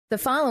The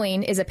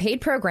following is a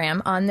paid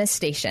program on this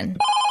station.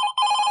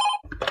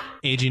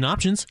 Aging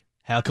Options,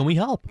 how can we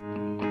help?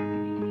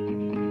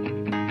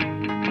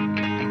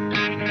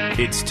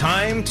 It's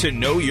time to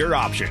know your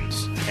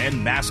options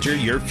and master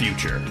your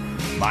future.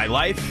 My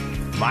life,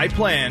 my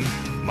plan,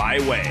 my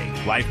way.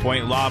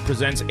 LifePoint Law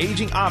presents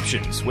Aging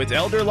Options with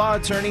elder law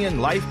attorney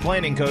and life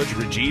planning coach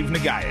Rajiv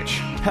Nagaich.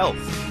 Health,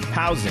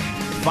 housing,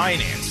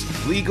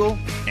 finance, legal,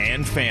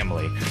 and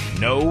family.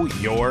 Know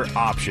your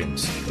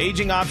options.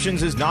 Aging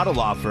Options is not a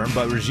law firm,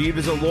 but Rajiv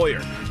is a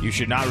lawyer. You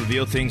should not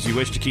reveal things you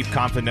wish to keep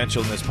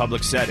confidential in this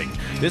public setting.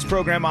 This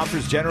program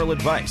offers general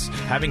advice.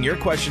 Having your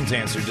questions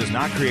answered does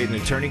not create an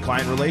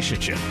attorney-client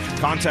relationship.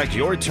 Contact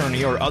your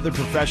attorney or other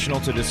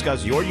professional to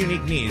discuss your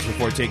unique needs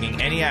before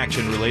taking any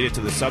action related to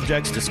the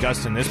subjects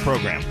discussed in this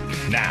program.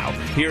 Now,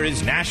 here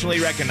is nationally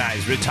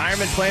recognized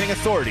retirement planning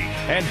authority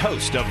and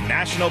host of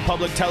national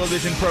public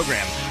television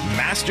program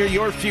Master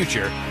Your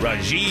Future,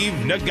 Rajiv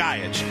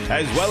Nagaich,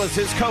 as well as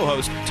his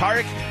co-host,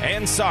 Tariq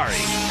Ansari.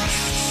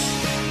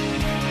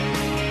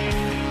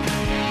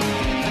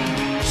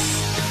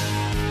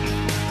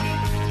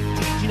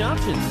 Aging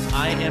Options,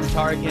 I am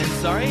Tariq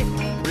Ansari.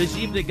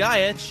 Rajiv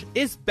Nagaich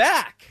is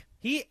back.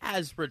 He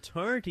has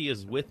returned. He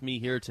is with me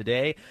here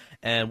today,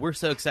 and we're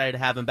so excited to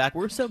have him back.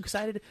 We're so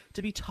excited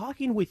to be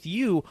talking with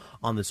you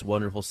on this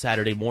wonderful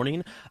Saturday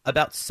morning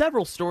about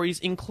several stories,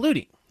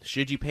 including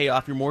should you pay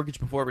off your mortgage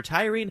before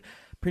retiring,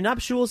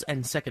 prenuptials,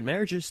 and second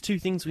marriages, two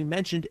things we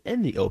mentioned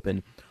in the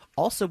open.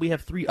 Also, we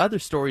have three other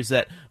stories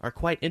that are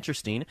quite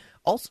interesting.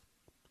 Also,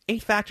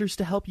 8 factors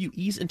to help you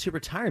ease into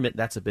retirement.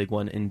 That's a big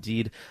one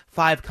indeed.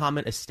 5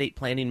 common estate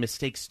planning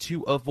mistakes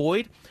to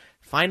avoid.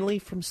 Finally,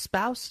 from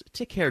spouse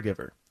to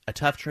caregiver, a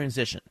tough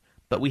transition.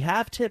 But we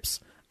have tips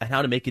on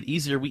how to make it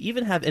easier. We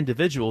even have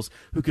individuals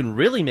who can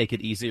really make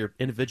it easier,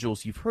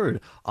 individuals you've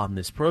heard on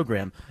this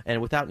program.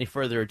 And without any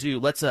further ado,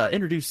 let's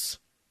introduce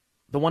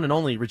the one and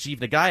only Rajiv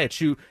Nagaich,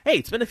 who, hey,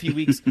 it's been a few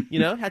weeks,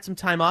 had some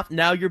time off.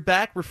 Now you're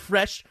back,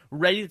 refreshed,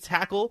 ready to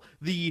tackle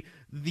the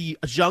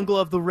jungle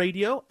of the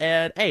radio.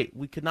 And, hey,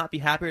 we could not be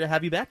happier to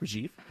have you back,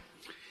 Rajiv.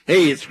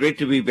 Hey, it's great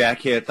to be back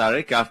here,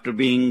 Tariq, after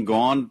being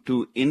gone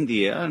to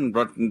India and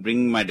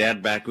bringing my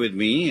dad back with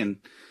me. And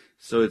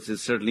so it's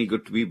certainly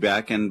good to be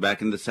back and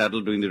back in the saddle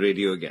doing the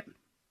radio again.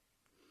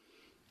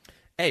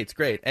 Hey, it's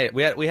great. Hey,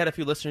 we had a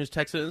few listeners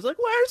text and it was like,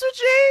 "Where's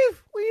Rajiv?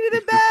 We need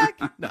him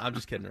back." No, I'm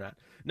just kidding around.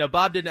 No,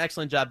 Bob did an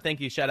excellent job. Thank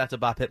you. Shout out to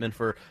Bob Pittman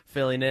for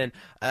filling in.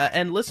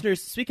 And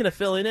listeners, speaking of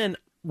filling in,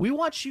 we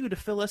want you to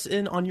fill us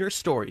in on your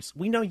stories.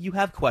 We know you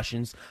have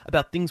questions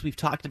about things we've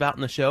talked about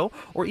in the show,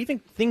 or even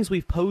things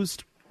we've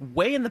posed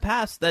way in the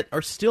past that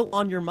are still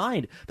on your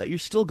mind, that you're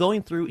still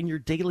going through in your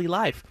daily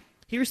life.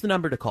 Here's the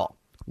number to call.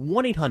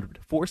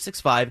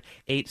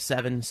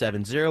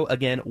 1-800-465-8770.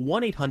 Again,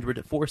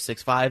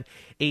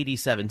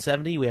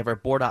 1-800-465-8770. We have our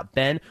board op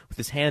Ben with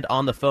his hand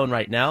on the phone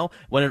right now.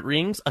 When it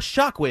rings, a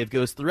shockwave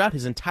goes throughout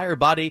his entire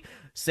body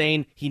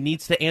saying he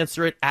needs to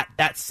answer it at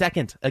that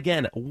second.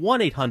 Again,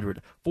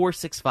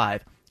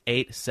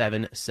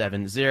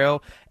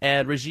 1-800-465-8770.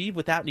 And Rajiv,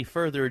 without any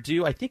further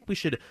ado, I think we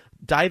should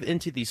dive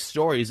into these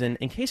stories. And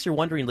in case you're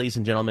wondering, ladies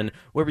and gentlemen,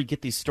 where we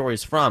get these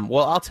stories from,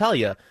 well, I'll tell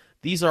you.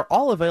 These are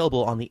all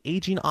available on the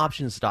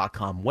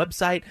agingoptions.com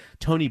website.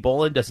 Tony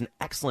Bolin does an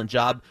excellent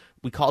job.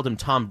 We called him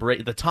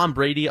the Tom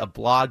Brady of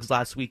blogs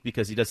last week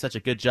because he does such a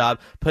good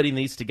job putting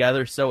these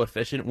together, so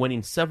efficient,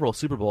 winning several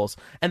Super Bowls.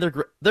 And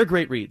they're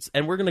great reads.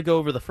 And we're going to go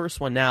over the first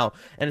one now,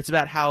 and it's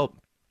about how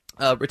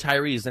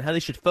retirees and how they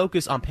should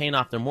focus on paying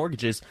off their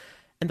mortgages.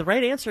 And the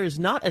right answer is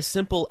not as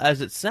simple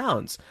as it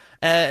sounds.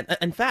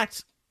 In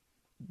fact,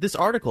 this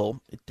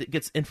article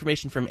gets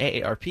information from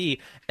AARP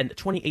and a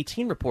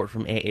 2018 report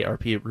from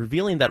AARP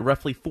revealing that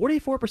roughly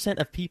 44%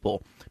 of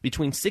people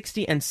between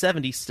 60 and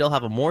 70 still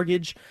have a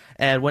mortgage,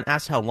 and when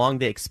asked how long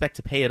they expect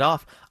to pay it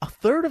off, a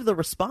third of the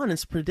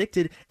respondents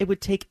predicted it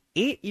would take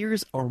 8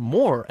 years or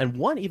more, and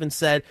one even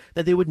said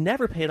that they would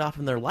never pay it off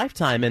in their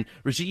lifetime. And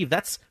Rajiv,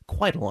 that's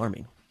quite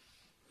alarming.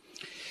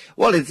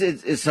 Well,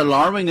 it's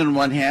alarming on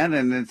one hand,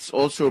 and it's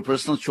also a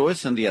personal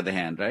choice on the other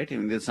hand, right? I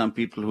mean, there's some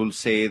people who'll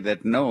say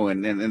that no,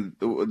 and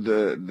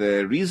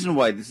the reason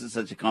why this is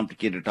such a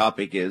complicated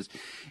topic is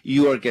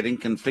you are getting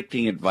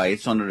conflicting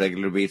advice on a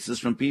regular basis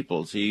from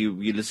people. So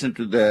you listen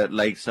to the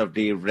likes of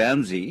Dave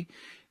Ramsey,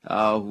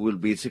 who will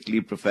basically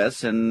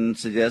profess and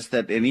suggest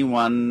that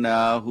anyone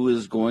who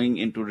is going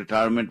into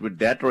retirement with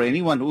debt or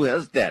anyone who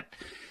has debt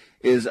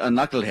is a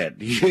knucklehead.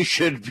 You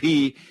should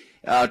be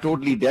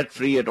totally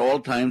debt-free at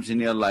all times in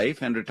your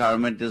life, and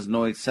retirement is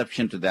no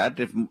exception to that,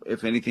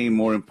 if anything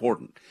more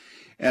important.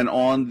 And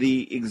on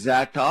the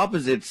exact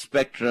opposite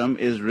spectrum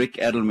is Rick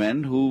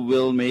Edelman, who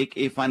will make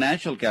a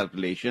financial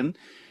calculation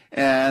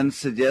and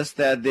suggest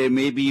that there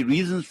may be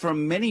reasons for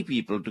many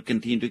people to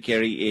continue to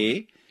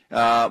carry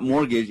a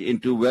mortgage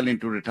into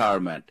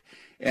retirement.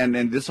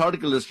 And this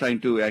article is trying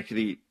to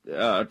actually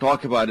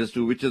talk about as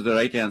to which is the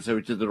right answer,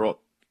 which is the wrong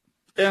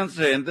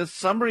answer. And the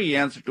summary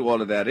answer to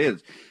all of that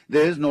is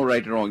there is no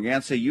right or wrong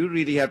answer. You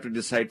really have to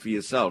decide for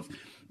yourself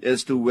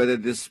as to whether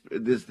this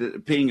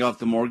paying off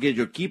the mortgage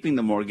or keeping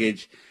the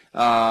mortgage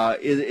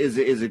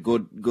is a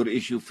good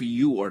issue for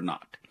you or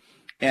not.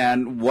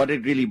 And what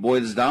it really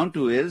boils down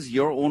to is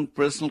your own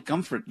personal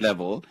comfort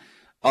level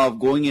of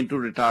going into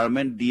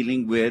retirement,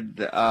 dealing with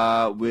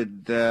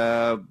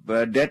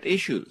debt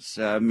issues.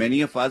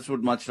 Many of us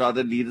would much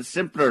rather lead a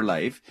simpler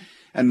life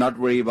and not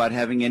worry about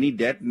having any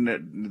debt.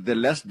 And the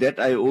less debt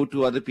I owe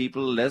to other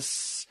people,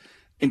 less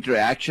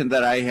interaction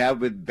that I have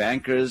with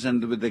bankers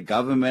and with the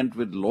government,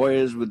 with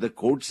lawyers, with the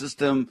court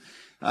system,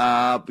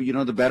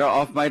 the better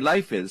off my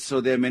life is. So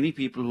there are many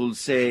people who'll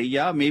say,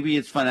 yeah, maybe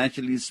it's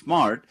financially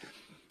smart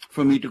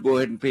for me to go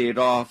ahead and pay it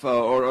off,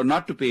 or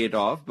not to pay it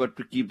off, but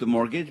to keep the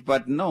mortgage.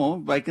 But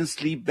no, I can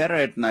sleep better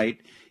at night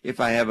if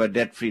I have a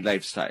debt-free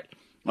lifestyle.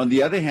 On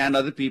the other hand,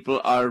 other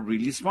people are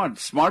really smart.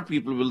 Smart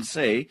people will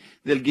say,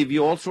 they'll give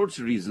you all sorts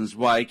of reasons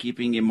why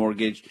keeping a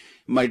mortgage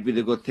might be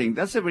the good thing.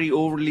 That's a very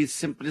overly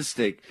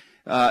simplistic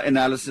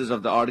analysis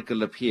of the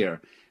article up here.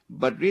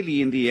 But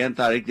really, in the end,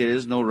 Tariq, there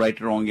is no right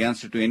or wrong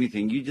answer to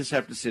anything. You just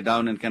have to sit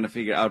down and kind of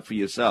figure out for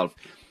yourself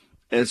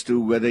as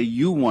to whether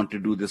you want to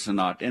do this or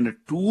not. And a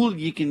tool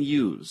you can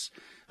use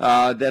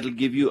that'll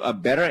give you a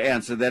better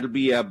answer, that'll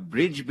be a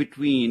bridge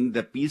between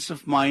the peace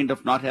of mind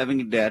of not having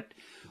a debt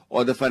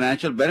or the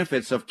financial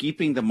benefits of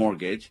keeping the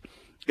mortgage,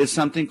 is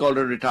something called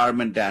a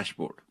retirement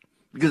dashboard.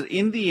 Because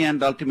in the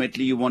end,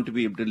 ultimately, you want to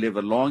be able to live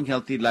a long,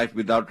 healthy life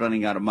without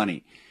running out of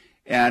money.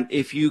 And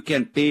if you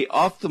can pay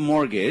off the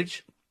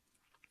mortgage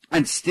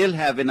and still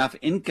have enough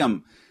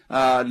income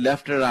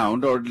left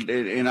around, or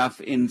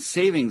enough in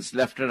savings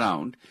left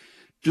around,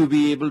 to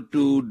be able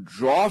to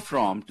draw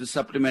from to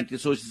supplement your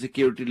Social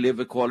Security, live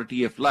a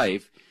quality of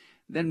life,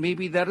 then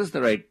maybe that is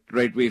the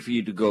right way for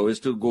you to go, is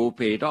to go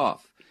pay it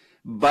off.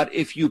 But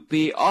if you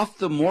pay off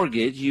the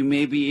mortgage, you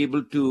may be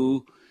able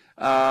to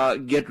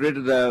get rid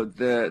of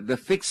the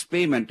fixed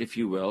payment, if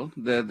you will,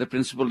 the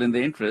principal and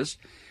the interest,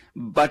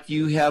 but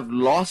you have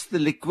lost the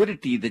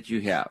liquidity that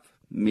you have.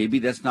 Maybe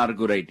that's not a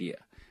good idea.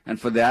 And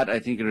for that, I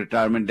think a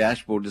retirement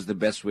dashboard is the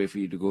best way for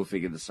you to go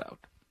figure this out.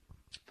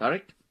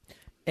 Tariq?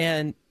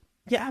 And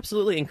yeah,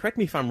 absolutely. And correct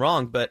me if I'm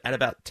wrong, but at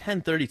about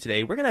 10:30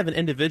 today, we're going to have an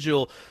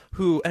individual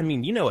who, I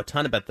mean, you know a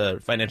ton about the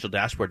financial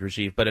dashboard,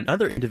 Rajiv, but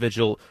another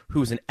individual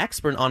who's an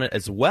expert on it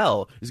as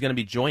well is going to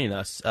be joining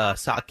us.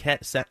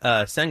 Saket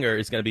Senger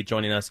is going to be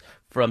joining us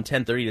from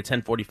 10:30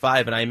 to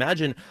 10:45. And I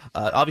imagine,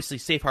 obviously,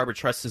 Safe Harbor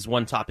Trust is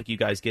one topic you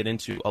guys get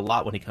into a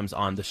lot when he comes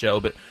on the show.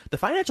 But the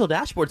financial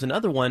dashboard is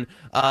another one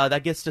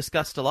that gets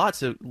discussed a lot.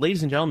 So,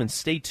 ladies and gentlemen,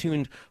 stay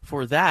tuned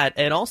for that.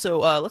 And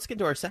also, let's get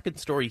to our second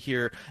story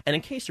here. And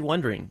in case you're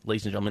wondering,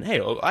 ladies and gentlemen,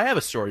 hey, I have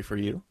a story for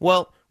you.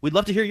 Well, we'd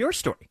love to hear your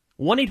story.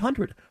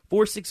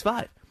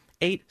 1-800-465-8770.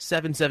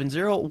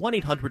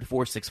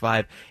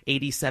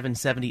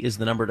 1-800-465-8770 is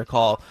the number to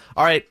call.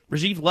 All right,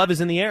 Rajiv, love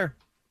is in the air.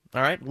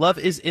 All right, love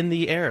is in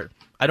the air.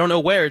 I don't know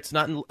where. It's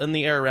not in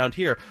the air around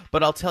here,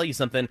 but I'll tell you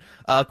something.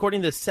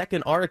 According to the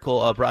second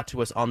article brought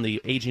to us on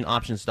the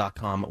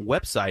agingoptions.com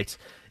website,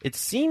 it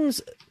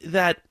seems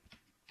that,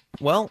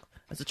 well,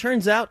 as it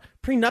turns out,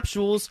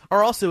 prenuptials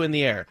are also in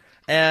the air.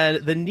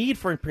 And the need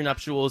for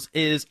prenuptials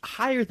is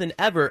higher than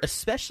ever,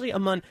 especially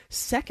among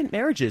second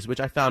marriages,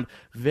 which I found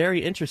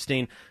very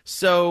interesting.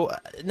 So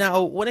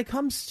now, when it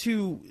comes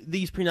to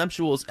these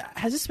prenuptials,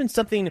 has this been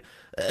something,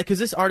 because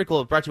this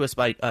article brought to us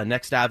by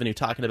Next Avenue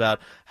talking about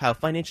how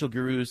financial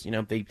gurus, you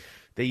know, they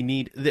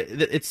need,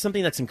 it's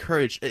something that's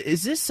encouraged.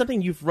 Is this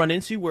something you've run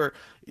into where,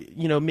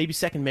 you know, maybe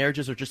second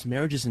marriages or just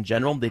marriages in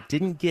general, they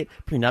didn't get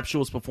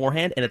prenuptials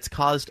beforehand and it's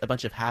caused a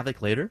bunch of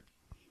havoc later?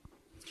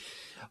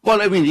 Well,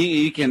 I mean,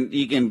 you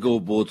can go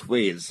both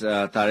ways,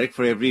 Tariq.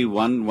 For every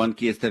one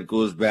case that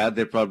goes bad,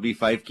 there are probably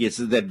 5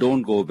 cases that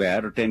don't go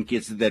bad, or 10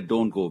 cases that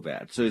don't go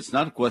bad. So it's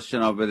not a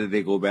question of whether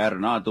they go bad or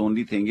not. The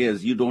only thing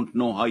is you don't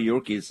know how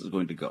your case is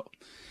going to go.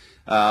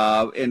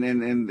 And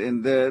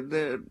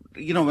the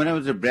you know, when I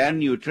was a brand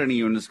new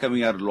attorney when I was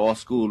coming out of law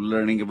school,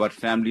 learning about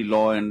family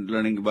law and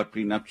learning about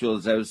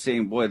prenuptials, I was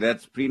saying, boy,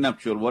 that's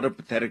prenuptial. What a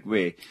pathetic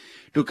way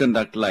to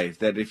conduct life.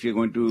 That if you're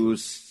going to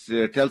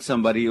tell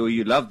somebody, oh,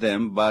 you love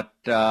them, but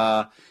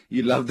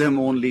you love them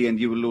only and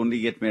you will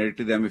only get married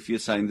to them if you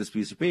sign this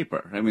piece of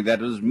paper. I mean, that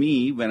was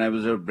me when I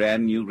was a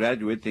brand new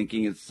graduate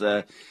thinking it's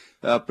a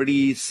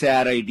pretty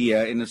sad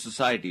idea in a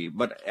society.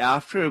 But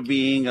after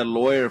being a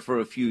lawyer for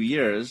a few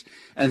years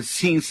and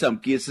seeing some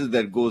cases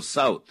that go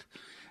south,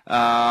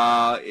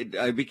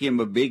 I became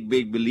a big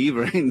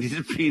believer in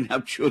these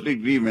prenuptial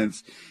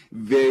agreements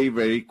very,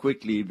 very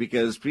quickly,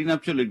 because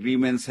prenuptial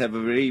agreements have a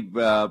very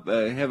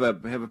have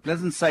a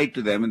pleasant side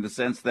to them in the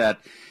sense that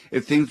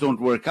if things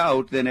don't work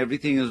out, then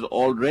everything is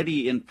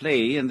already in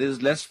play and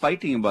there's less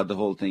fighting about the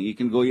whole thing. You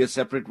can go your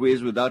separate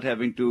ways without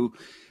having to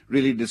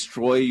really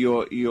destroy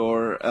your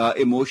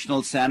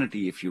emotional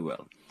sanity, if you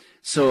will.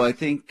 So I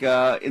think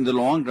in the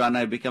long run,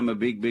 I've become a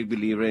big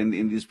believer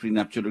in these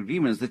prenuptial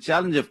agreements. The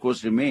challenge, of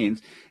course,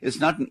 remains it's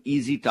not an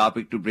easy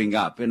topic to bring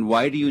up. And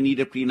why do you need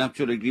a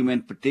prenuptial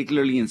agreement,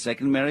 particularly in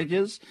second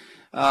marriages?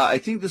 I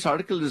think this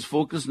article is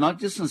focused not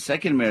just on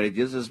second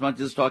marriages as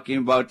much as talking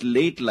about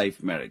late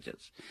life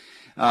marriages.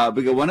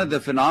 Because one of the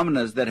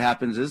phenomena that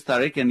happens is,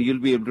 Tariq, and you'll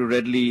be able to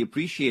readily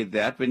appreciate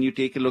that when you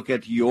take a look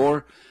at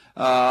your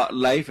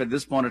life at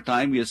this point of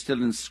time, you're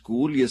still in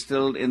school, you're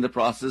still in the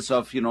process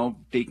of,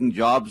 taking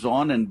jobs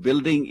on and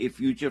building a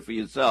future for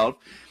yourself.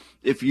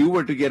 If you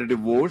were to get a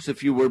divorce,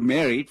 if you were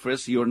married,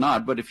 first you're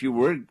not, but if you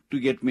were to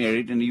get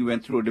married and you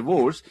went through a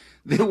divorce,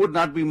 there would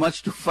not be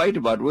much to fight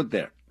about, would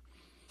there?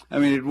 I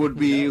mean, it would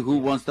be who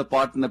wants the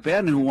pot and the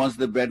pan and who wants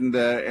the bed and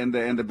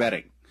the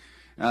bedding.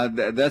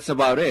 That's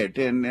about it.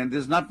 And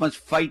there's not much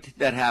fight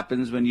that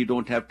happens when you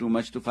don't have too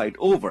much to fight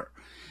over.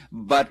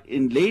 But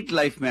in late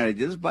life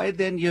marriages, by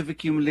then you have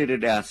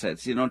accumulated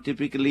assets.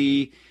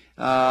 Typically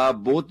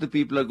both the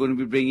people are going to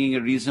be bringing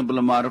a reasonable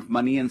amount of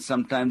money, and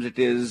sometimes it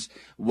is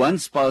one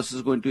spouse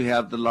is going to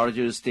have the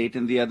larger estate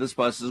and the other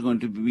spouse is going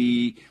to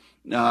be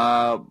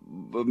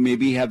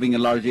maybe having a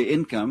larger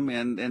income,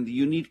 and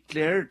you need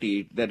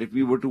clarity that if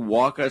we were to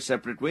walk our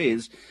separate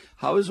ways,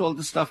 how is all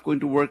this stuff going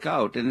to work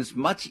out? And it's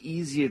much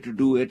easier to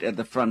do it at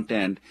the front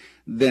end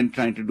than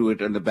trying to do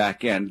it on the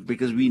back end,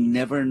 because we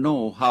never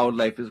know how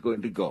life is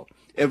going to go.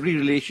 Every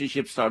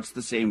relationship starts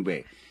the same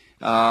way,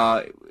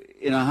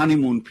 in a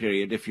honeymoon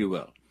period, if you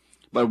will.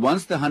 But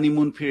once the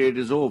honeymoon period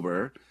is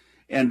over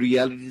and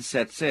reality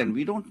sets in,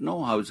 we don't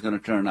know how it's going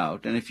to turn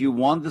out. And if you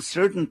want the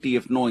certainty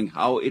of knowing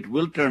how it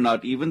will turn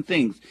out, even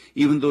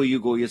though you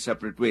go your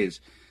separate ways,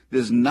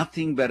 there's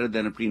nothing better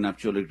than a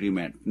prenuptial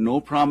agreement.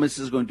 No promise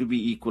is going to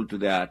be equal to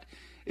that.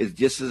 It's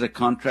just as a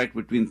contract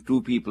between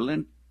two people,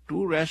 and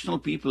two rational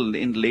people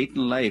late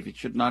in life. It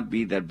should not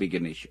be that big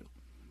an issue.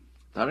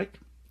 Tariq?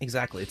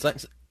 Exactly. It's like,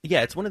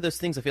 yeah, it's one of those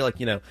things I feel like,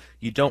 you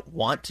don't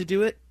want to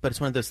do it, but it's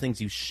one of those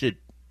things you should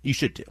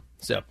do.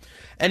 So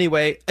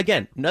anyway,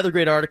 again, another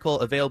great article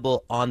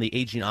available on the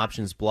Aging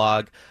Options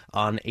blog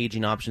on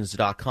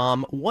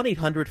agingoptions.com.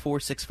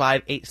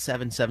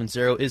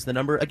 1-800-465-8770 is the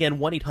number. Again,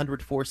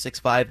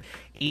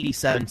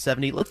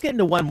 1-800-465-8770. Let's get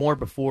into one more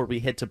before we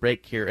hit to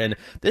break here. And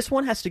this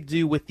one has to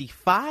do with the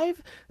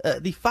five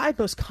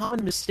most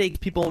common mistakes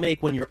people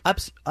make when you're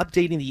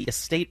updating the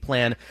estate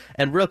plan.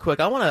 And real quick,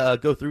 I want to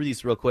go through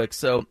these real quick.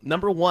 So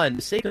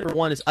mistake number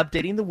one is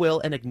updating the will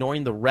and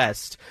ignoring the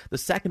rest. The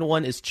second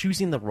one is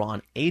choosing the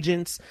wrong agent.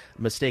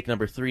 Mistake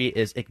number 3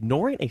 is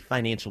ignoring a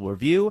financial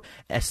review,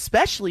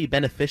 especially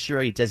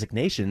beneficiary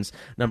designations.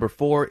 Number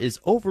 4 is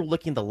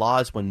overlooking the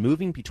laws when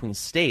moving between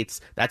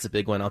states. That's a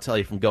big one, I'll tell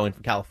you, from going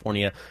from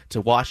California to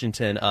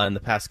Washington in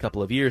the past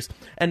couple of years.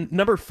 And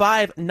number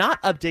 5,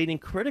 not updating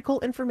critical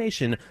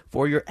information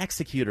for your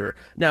executor.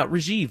 Now,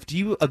 Rajiv, do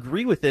you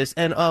agree with this?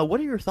 And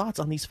what are your thoughts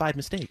on these 5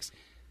 mistakes?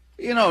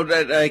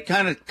 That I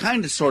kind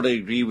of sort of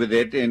agree with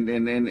it in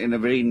a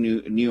very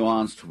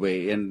nuanced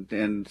way.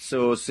 And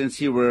so since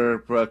you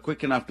were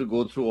quick enough to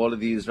go through all of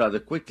these rather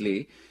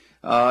quickly,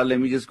 let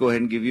me just go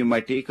ahead and give you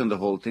my take on the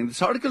whole thing.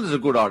 This article is a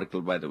good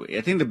article, by the way.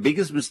 I think the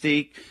biggest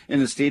mistake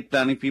in estate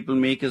planning people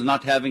make is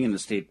not having an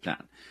estate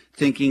plan,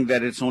 thinking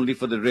that it's only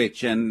for the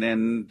rich, and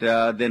then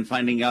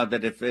finding out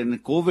that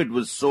COVID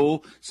was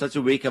such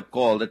a wake-up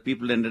call that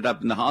people ended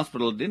up in the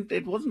hospital,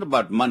 it wasn't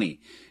about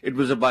money. It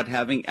was about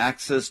having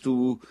access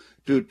to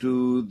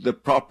the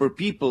proper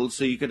people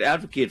so you could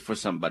advocate for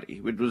somebody.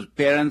 It was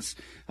parents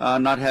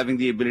not having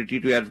the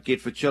ability to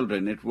advocate for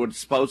children. It was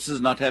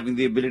spouses not having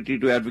the ability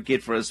to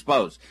advocate for a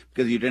spouse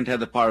because you didn't have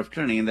the power of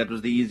attorney, and that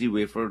was the easy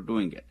way for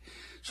doing it.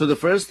 So the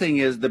first thing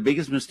is, the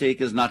biggest mistake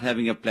is not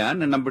having a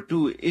plan. And number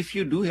 2, if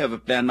you do have a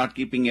plan, not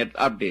keeping it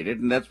updated,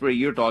 and that's where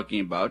you're talking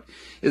about,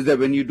 is that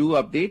when you do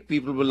update,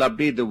 people will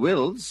update the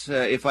wills.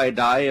 If I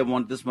die, I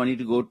want this money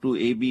to go to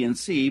A, B, and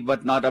C,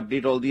 but not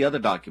update all the other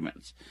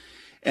documents.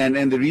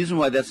 And the reason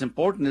why that's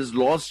important is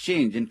laws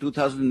change. In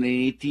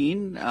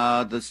 2018,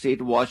 the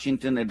state of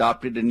Washington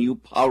adopted a new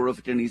power of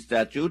attorney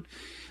statute,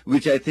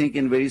 which I think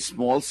in very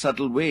small,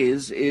 subtle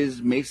ways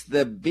makes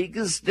the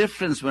biggest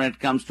difference when it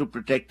comes to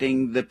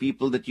protecting the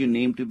people that you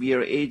name to be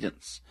your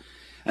agents.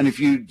 And if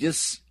you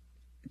just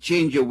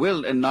change your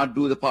will and not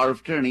do the power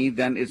of attorney,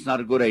 then it's not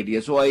a good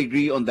idea. So I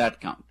agree on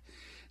that count.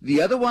 The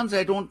other ones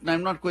I'm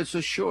not quite so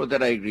sure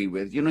that I agree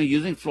with.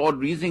 Using flawed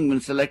reasoning when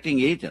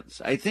selecting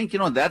agents. I think,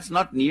 that's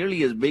not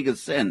nearly as big a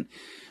sin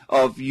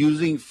of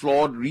using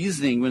flawed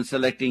reasoning when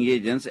selecting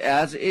agents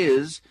as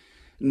is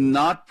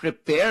not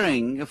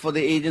preparing for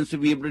the agents to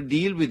be able to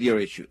deal with your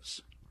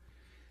issues.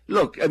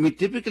 Look,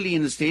 typically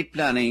in estate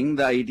planning,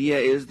 the idea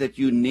is that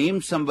you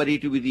name somebody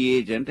to be the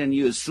agent and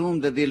you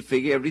assume that they'll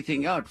figure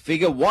everything out.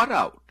 Figure what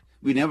out?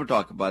 We never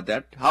talk about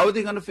that. How are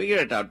they going to figure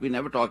it out? We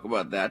never talk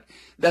about that.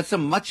 That's a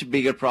much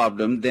bigger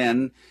problem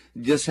than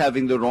just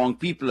having the wrong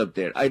people up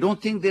there. I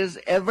don't think there's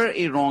ever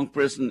a wrong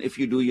person if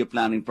you do your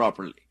planning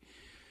properly.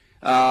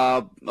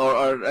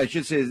 Or I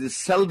should say, there's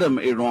seldom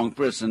a wrong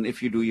person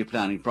if you do your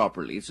planning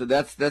properly. So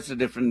that's a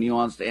different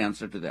nuanced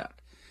answer to that.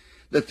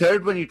 The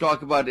third one you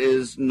talk about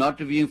is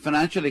not reviewing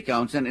financial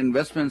accounts and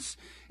investments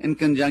in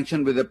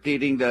conjunction with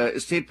updating the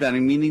estate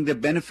planning, meaning the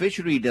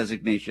beneficiary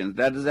designations.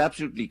 That is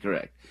absolutely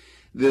correct.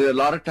 There are a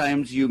lot of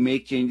times you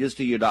make changes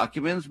to your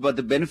documents, but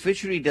the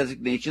beneficiary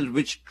designations,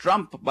 which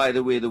trump, by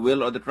the way, the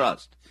will or the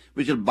trust,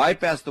 which will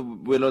bypass the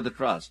will or the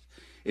trust,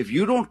 If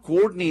you don't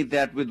coordinate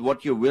that with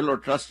what your will or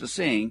trust is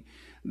saying,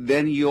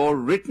 then your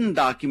written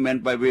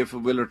document by way of a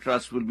will or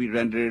trust will be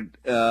rendered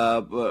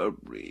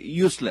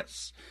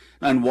useless.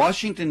 Now, in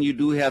Washington, you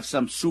do have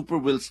some super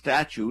will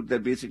statute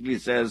that basically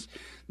says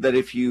that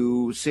if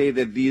you say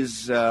that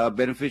these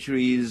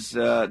beneficiaries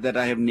that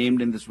I have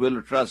named in this will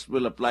or trust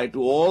will apply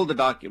to all the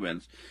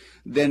documents,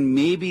 then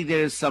maybe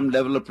there is some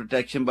level of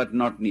protection, but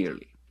not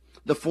nearly.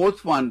 The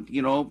fourth one,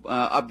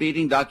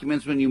 updating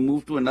documents when you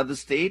move to another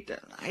state,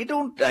 I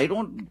don't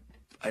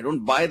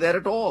buy that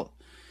at all.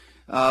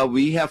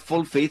 We have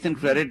full faith and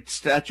credit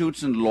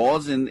statutes and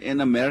laws in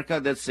America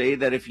that say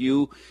that if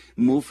you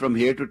move from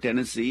here to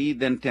Tennessee,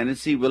 then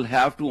Tennessee will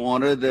have to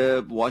honor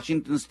the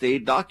Washington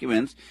state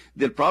documents.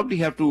 They'll probably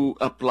have to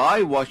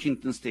apply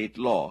Washington state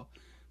law,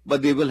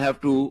 but they will have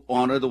to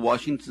honor the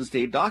Washington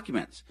state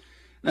documents.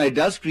 Now, it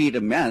does create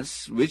a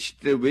mess. Which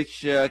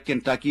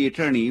Kentucky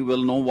attorney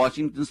will know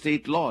Washington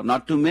state law?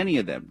 Not too many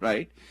of them,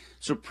 right?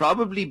 So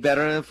probably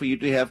better for you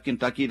to have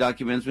Kentucky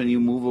documents when you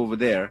move over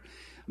there.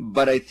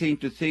 But I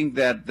think to think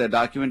that the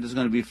document is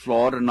going to be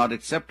flawed or not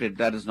accepted,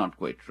 that is not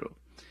quite true.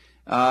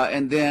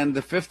 And then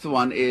the fifth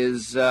one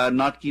is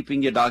not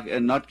keeping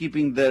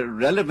the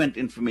relevant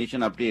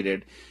information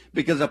updated,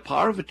 because a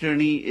power of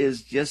attorney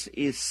is just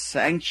a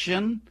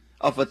sanction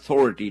of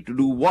authority to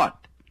do what?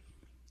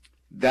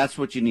 That's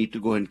what you need to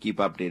go and keep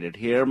updated.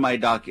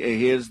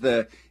 Here's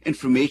the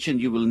information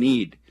you will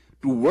need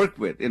to work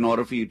with in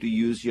order for you to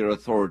use your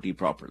authority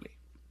properly.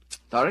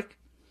 Tariq?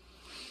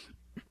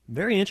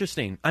 Very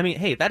interesting. I mean,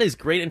 hey, that is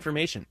great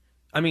information.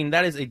 I mean,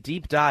 that is a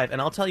deep dive. And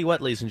I'll tell you what,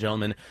 ladies and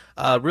gentlemen,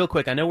 real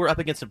quick, I know we're up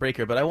against a break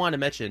here, but I want to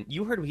mention,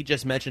 you heard what he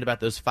just mentioned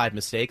about those 5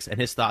 mistakes and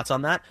his thoughts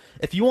on that.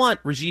 If you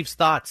want Rajiv's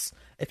thoughts,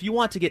 if you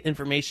want to get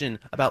information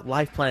about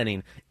life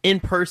planning in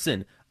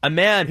person, a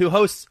man who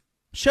hosts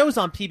shows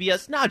on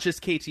PBS, not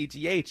just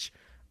KTDH,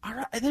 all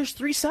right, there's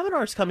 3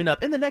 seminars coming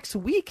up in the next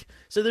week.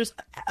 So there's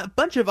a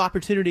bunch of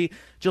opportunity.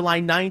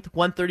 July 9th,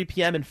 1:30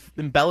 p.m.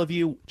 in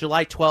Bellevue.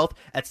 July 12th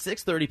at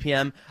 6:30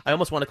 p.m. I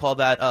almost want to call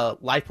that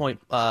LifePoint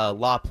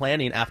Law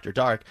Planning After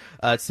Dark.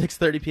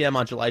 6:30 p.m.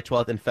 on July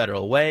 12th in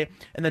Federal Way.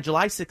 And then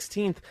July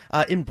 16th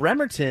in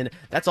Bremerton.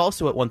 That's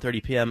also at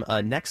 1:30 p.m.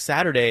 Next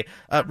Saturday.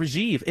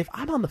 Rajiv, if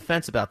I'm on the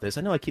fence about this,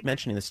 I know I keep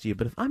mentioning this to you,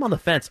 but if I'm on the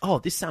fence,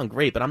 these sound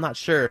great, but I'm not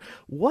sure.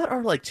 What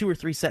are like 2 or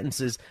 3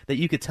 sentences that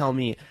you could tell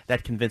me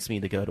that convince me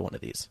to go to one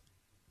of these?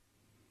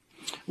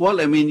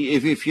 Well, I mean,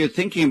 if you're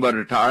thinking about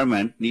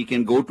retirement, you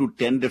can go to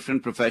 10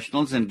 different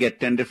professionals and get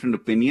 10 different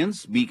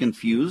opinions, be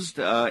confused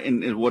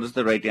in what is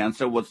the right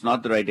answer, what's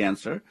not the right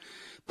answer,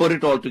 put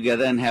it all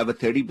together and have a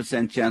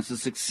 30% chance of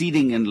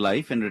succeeding in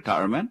life in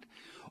retirement.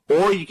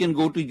 Or you can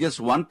go to just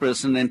one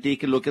person and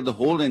take a look at the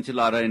whole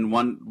enchilada in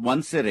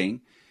one sitting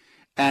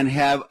and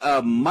have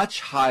a much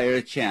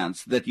higher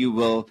chance that you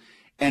will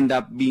end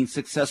up being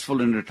successful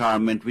in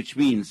retirement, which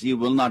means you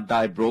will not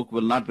die broke,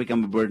 will not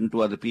become a burden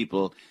to other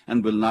people,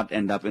 and will not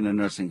end up in a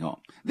nursing home.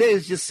 There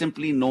is just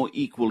simply no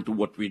equal to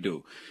what we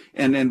do.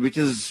 And which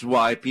is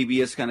why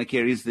PBS kind of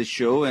carries this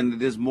show, and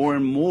there's more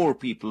and more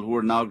people who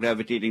are now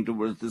gravitating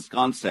towards this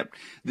concept,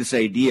 this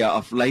idea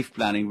of life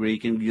planning, where you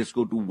can just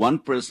go to one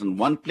person,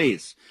 one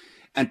place,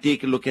 and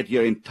take a look at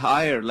your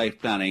entire life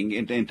planning,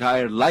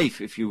 entire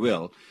life, if you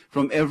will,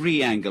 from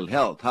every angle: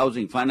 health,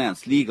 housing,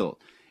 finance, legal,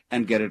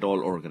 and get it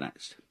all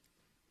organized.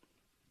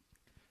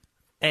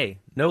 Hey,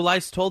 no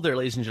lies told there,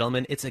 ladies and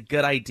gentlemen. It's a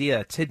good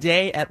idea.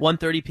 Today at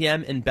 1:30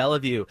 p.m. in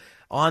Bellevue.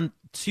 On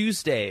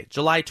Tuesday,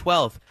 July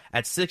 12th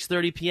at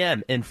 6:30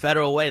 p.m. in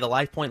Federal Way, the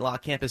LifePoint Law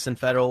Campus in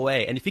Federal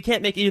Way. And if you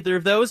can't make either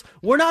of those,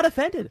 we're not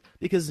offended,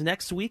 because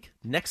next week,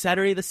 next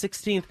Saturday the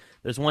 16th,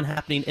 there's one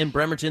happening in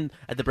Bremerton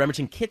at the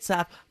Bremerton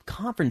Kitsap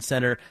Conference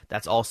Center.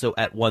 That's also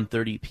at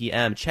 1:30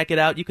 p.m. Check it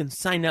out. You can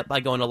sign up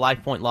by going to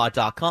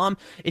lifepointlaw.com.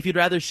 If you'd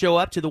rather show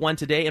up to the one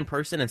today in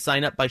person and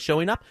sign up by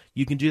showing up,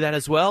 you can do that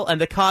as well.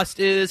 And the cost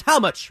is how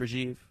much,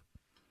 Rajiv?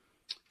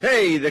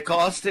 Hey, the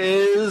cost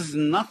is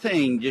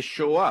nothing. Just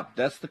show up.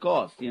 That's the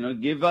cost.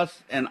 Give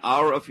us an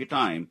hour of your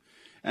time,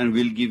 and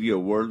we'll give you a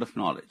world of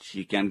knowledge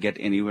you can't get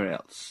anywhere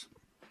else.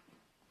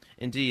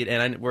 Indeed,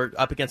 and we're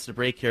up against a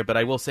break here, but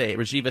I will say,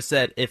 Rajiv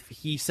said if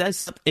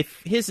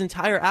his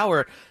entire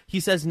hour,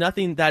 he says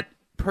nothing that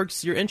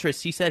perks your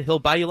interest, he said he'll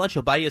buy you lunch,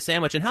 he'll buy you a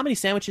sandwich. And how many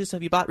sandwiches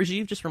have you bought,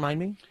 Rajiv? Just remind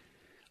me.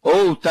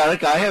 Oh,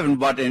 Tariq, I haven't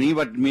bought any,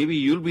 but maybe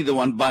you'll be the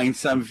one buying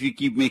some if you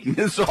keep making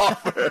this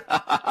offer.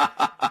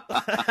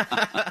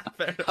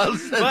 I'll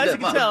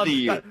send them out to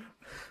you.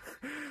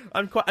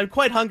 I'm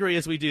quite hungry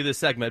as we do this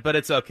segment, but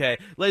it's okay.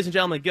 Ladies and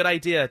gentlemen, good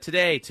idea.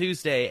 Today,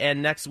 Tuesday,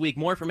 and next week,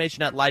 more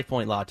information at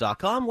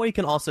lifepointlaw.com, where you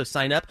can also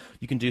sign up.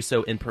 You can do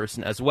so in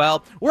person as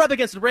well. We're up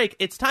against the break.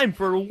 It's time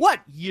for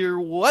What Year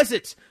Was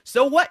It?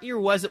 So what year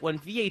was it when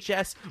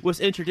VHS was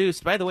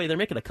introduced? By the way, they're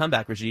making a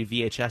comeback, Rajiv,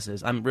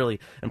 VHSs. I'm really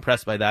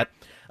impressed by that.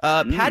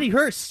 Patty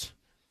Hearst.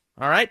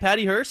 All right,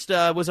 Patty Hearst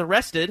was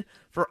arrested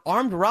for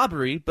armed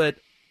robbery, but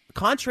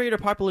contrary to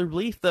popular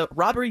belief, the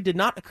robbery did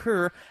not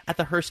occur at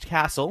the Hearst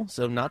Castle,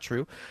 so not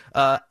true.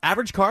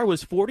 Average car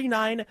was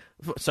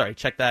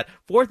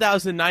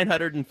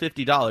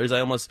 $4,950. I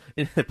almost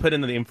put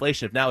in the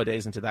inflation of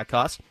nowadays into that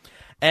cost.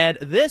 And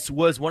this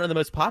was one of the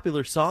most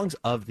popular songs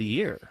of the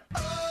year.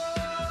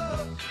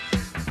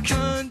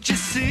 Can't you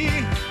see?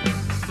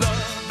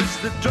 Love is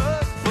the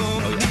drug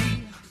for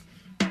me.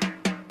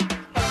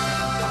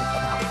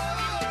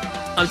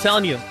 I'm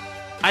telling you,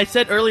 I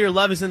said earlier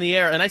love is in the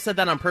air, and I said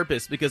that on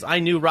purpose because I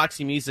knew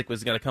Roxy Music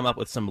was going to come up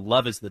with some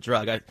Love is the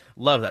Drug. I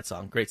love that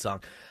song. Great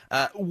song.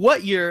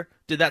 What year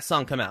did that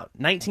song come out?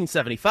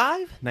 1975,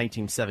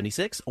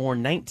 1976, or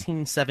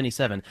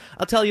 1977?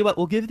 I'll tell you what,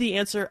 we'll give the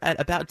answer at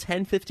about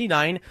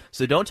 10:59,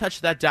 so don't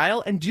touch that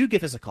dial, and do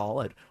give us a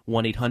call at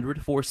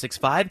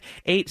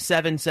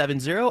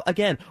 1-800-465-8770.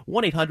 Again,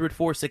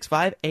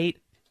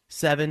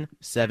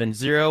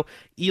 1-800-465-8770.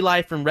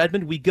 Eli from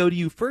Redmond, we go to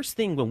you first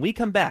thing when we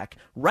come back,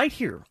 right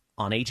here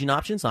on Aging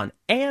Options on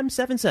AM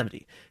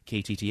 770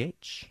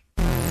 KTTH.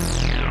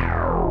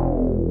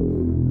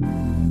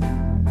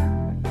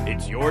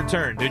 It's your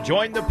turn to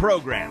join the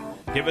program.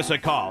 Give us a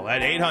call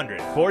at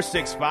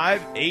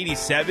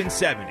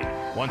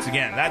 800-465-8770. Once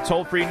again, that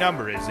toll-free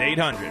number is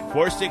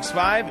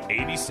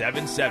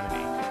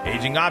 800-465-8770.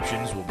 Aging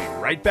Options will be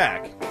right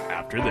back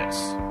after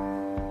this.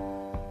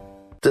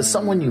 Does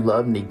someone you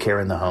love need care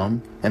in the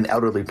home? An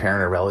elderly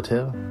parent or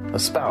relative? A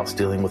spouse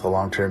dealing with a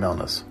long-term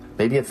illness?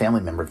 Maybe a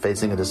family member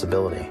facing a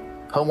disability?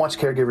 HomeWatch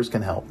Caregivers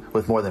can help.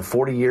 With more than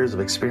 40 years of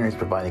experience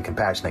providing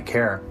compassionate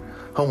care,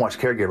 HomeWatch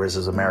Caregivers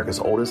is America's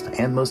oldest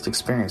and most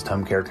experienced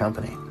home care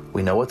company.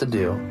 We know what to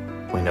do,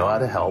 we know how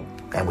to help,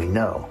 and we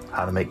know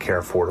how to make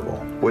care affordable.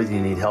 Whether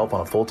you need help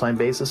on a full-time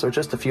basis or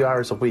just a few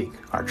hours a week,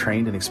 our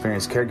trained and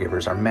experienced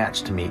caregivers are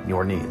matched to meet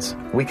your needs.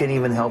 We can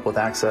even help with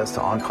access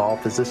to on-call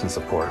physician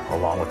support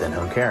along with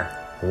in-home care.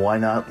 Why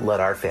not let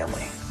our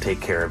family take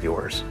care of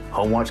yours?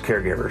 HomeWatch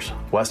Caregivers,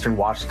 Western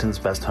Washington's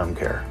best home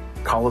care.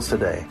 Call us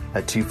today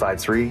at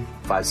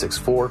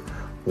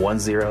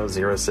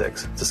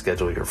 253-564-1006 to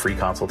schedule your free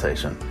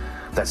consultation.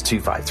 That's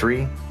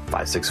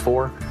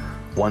 253-564-1006.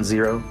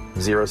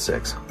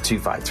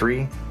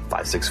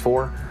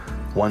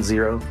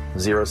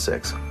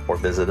 253-564-1006. Or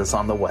visit us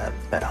on the web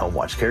at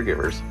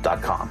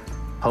homewatchcaregivers.com.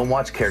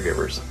 HomeWatch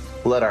Caregivers.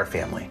 Let our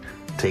family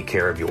take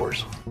care of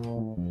yours.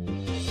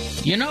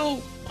 You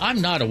know, I'm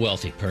not a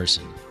wealthy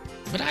person,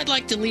 but I'd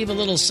like to leave a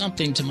little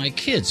something to my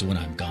kids when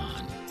I'm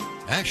gone.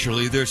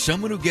 Actually, there's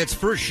someone who gets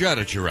first shot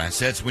at your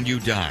assets when you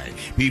die,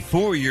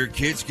 before your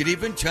kids can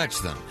even touch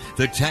them,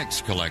 the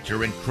tax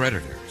collector and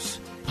creditors.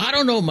 I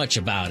don't know much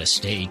about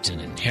estate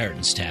and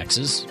inheritance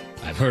taxes.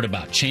 I've heard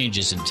about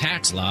changes in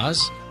tax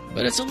laws,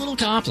 but it's a little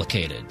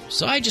complicated,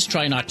 so I just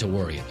try not to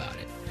worry about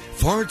it.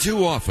 Far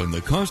too often, the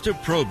cost of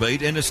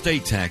probate and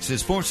estate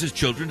taxes forces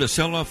children to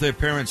sell off their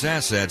parents'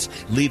 assets,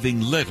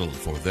 leaving little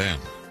for them.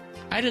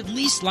 I'd at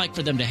least like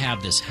for them to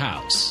have this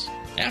house.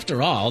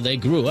 After all, they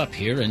grew up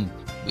here, and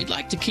we'd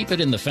like to keep it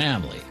in the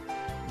family.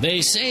 They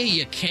say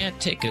you can't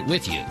take it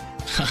with you.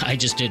 I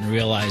just didn't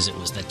realize it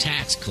was the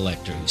tax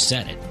collector who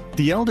said it.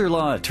 The elder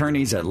law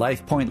attorneys at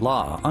LifePoint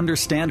Law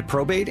understand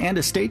probate and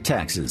estate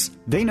taxes.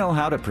 They know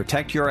how to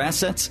protect your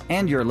assets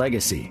and your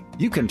legacy.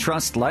 You can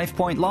trust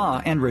LifePoint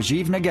Law and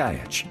Rajiv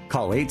Nagayach.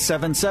 Call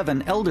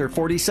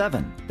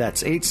 877-ELDER-47.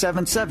 That's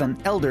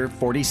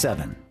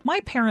 877-ELDER-47. My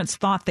parents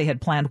thought they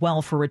had planned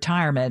well for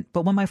retirement,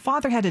 but when my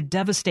father had a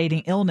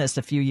devastating illness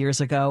a few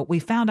years ago, we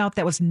found out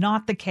that was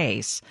not the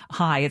case.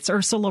 Hi, it's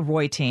Ursula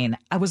Reutin.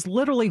 I was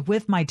literally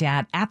with my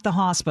dad at the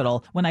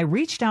hospital when I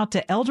reached out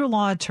to elder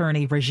law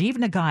attorney Rajiv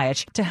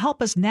Nagayach to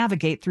help us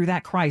navigate through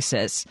that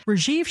crisis.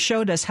 Rajiv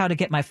showed us how to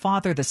get my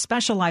father the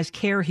specialized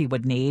care he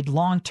would need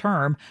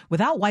long-term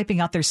without wiping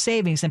out their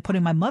savings and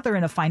putting my mother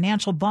in a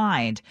financial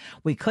bind.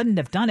 We couldn't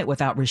have done it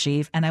without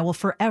Rajiv, and I will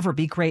forever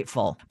be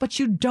grateful. But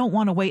you don't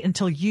want to wait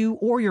until you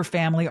or your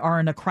family are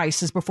in a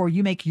crisis before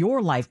you make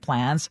your life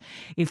plans.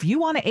 If you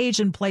want to age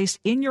in place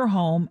in your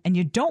home and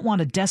you don't want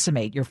to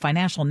decimate your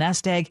financial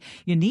nest egg,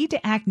 you need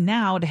to act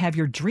now to have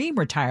your dream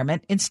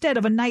retirement instead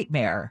of a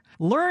nightmare.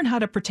 Learn how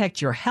to protect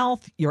your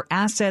health, your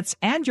assets,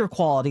 and your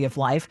quality of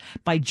life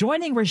by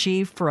joining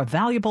Rajiv for a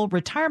valuable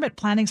retirement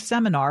planning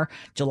seminar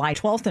July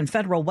 12th in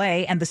Federal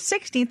Way and the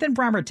 16th in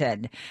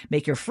Bremerton.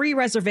 Make your free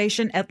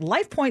reservation at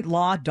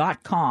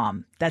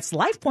lifepointlaw.com. That's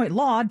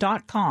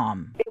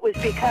lifepointlaw.com. It was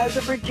because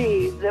of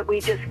Rajiv that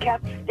we just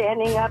kept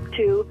standing up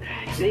to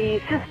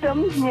the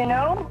system,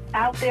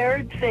 out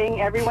there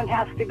saying everyone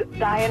has to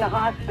die in a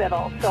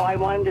hospital. So I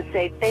wanted to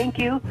say thank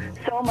you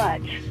so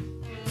much.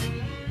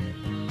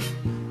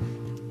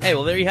 Hey,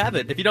 well, there you have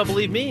it. If you don't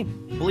believe me,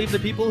 believe the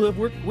people who have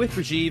worked with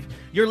Rajiv.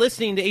 You're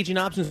listening to Aging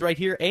Options right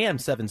here, AM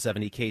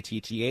 770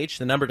 KTTH.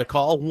 The number to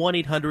call,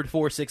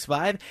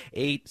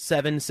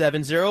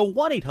 1-800-465-8770,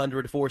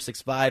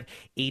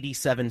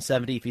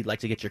 1-800-465-8770 if you'd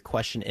like to get your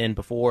question in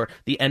before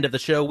the end of the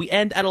show. We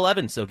end at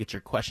 11, so get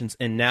your questions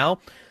in now.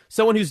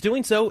 Someone who's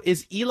doing so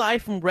is Eli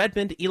from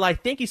Redmond. Eli,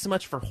 thank you so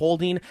much for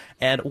holding,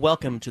 and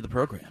welcome to the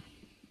program.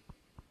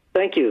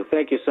 Thank you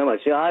so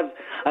much.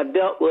 I've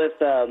dealt with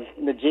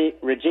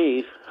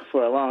Rajiv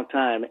for a long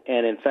time,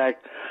 and in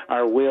fact,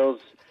 our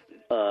wills,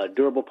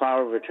 durable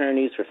power of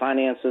attorneys for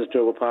finances,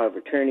 durable power of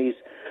attorneys,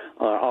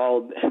 are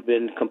all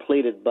been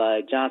completed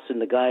by Johnson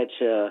Nagaich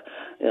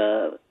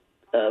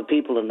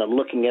people, and I'm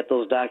looking at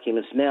those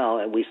documents now,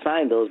 and we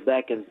signed those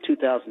back in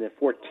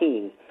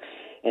 2014.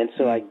 And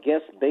so I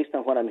guess based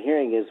on what I'm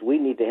hearing is we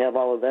need to have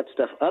all of that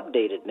stuff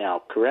updated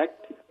now,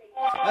 correct?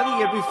 I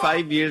think every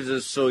 5 years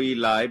or so,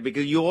 Eli,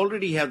 because you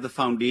already have the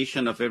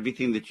foundation of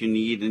everything that you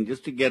need, and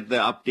just to get the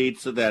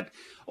updates so that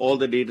all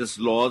the data's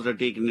laws are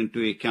taken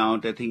into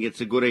account, I think it's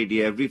a good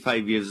idea. Every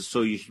 5 years or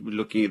so, you should be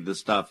looking at the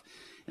stuff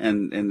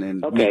and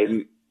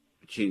making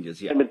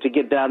changes. Yeah. To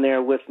get down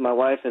there with my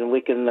wife, and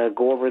we can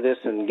go over this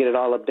and get it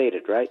all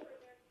updated, right?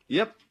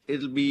 Yep,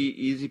 it'll be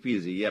easy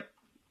peasy. Yep,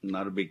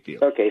 not a big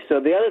deal. Okay, so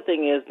the other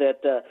thing is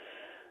that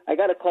I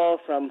got a call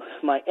from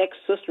my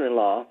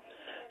ex-sister-in-law,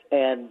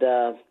 and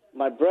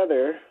my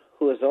brother,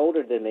 who is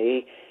older than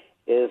me,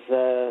 is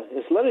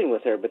living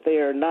with her, but they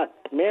are not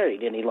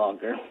married any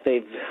longer.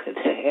 And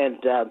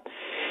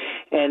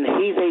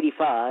he's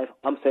 85.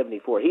 I'm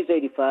 74. He's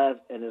 85,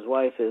 and his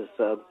wife is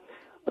a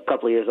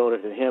couple of years older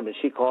than him. And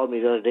she called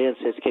me the other day and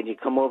says, "Can you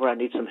come over? I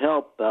need some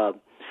help."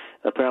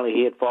 Apparently,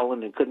 he had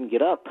fallen and couldn't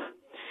get up,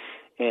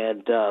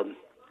 and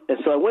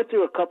so I went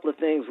through a couple of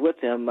things with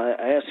him. I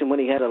asked him when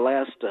he had a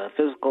last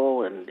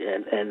physical, and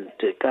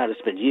God,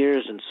 it's been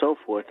years and so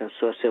forth. And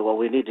so I said, well,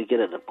 we need to get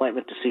an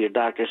appointment to see your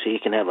doctor so you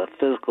can have a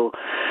physical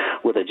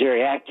with a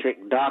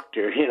geriatric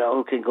doctor,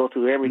 who can go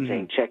through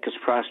everything, check his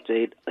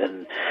prostate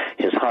and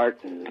his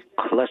heart and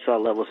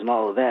cholesterol levels and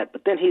all of that.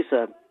 But then he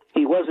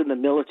was in the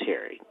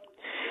military,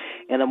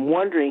 and I'm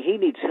wondering, he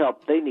needs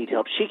help. They need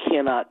help. She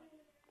cannot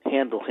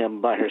handle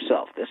him by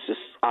herself. That's just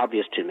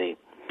obvious to me.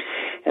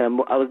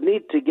 And I would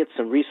need to get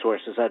some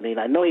resources. I mean,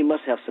 I know he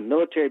must have some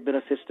military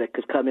benefits that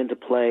could come into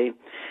play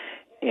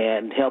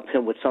and help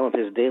him with some of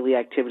his daily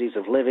activities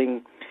of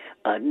living.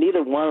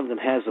 Neither one of them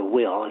has a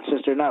will. And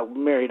since they're not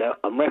married,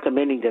 I'm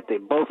recommending that they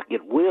both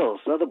get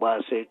wills.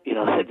 Otherwise, they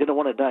don't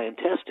want to die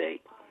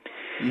intestate.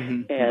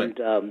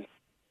 And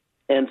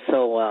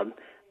so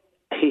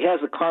he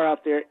has a car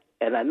out there.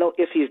 And I know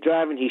if he's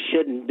driving, he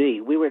shouldn't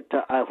be. We were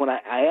when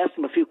I asked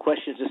him a few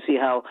questions to see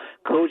how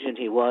cogent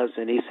he was,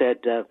 and he said,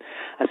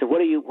 "I said,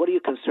 what are you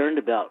concerned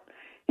about?"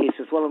 He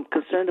says, "Well, I'm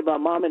concerned about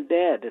Mom and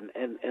Dad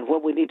and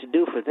what we need to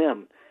do for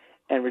them."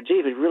 And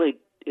Rajiv, it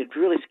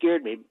really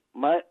scared me.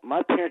 My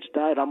parents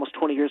died almost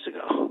 20 years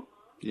ago.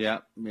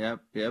 Yeah,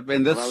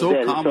 and that's so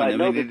common. So I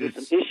know that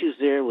there's some issues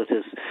there with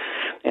his.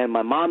 And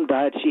my mom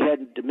died. She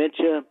had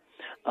dementia.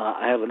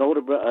 I have an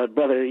older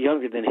brother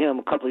younger than him,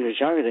 a couple of years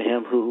younger than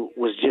him, who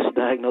was just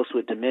diagnosed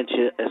with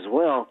dementia as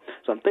well.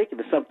 So I'm thinking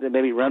of something that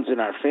maybe runs in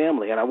our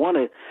family, and I want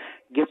to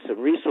get some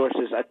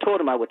resources. I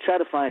told him I would try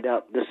to find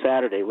out this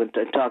Saturday when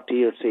I talk to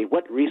you and see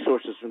what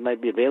resources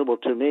might be available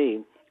to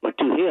me or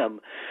to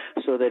him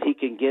so that he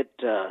can get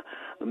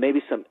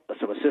maybe some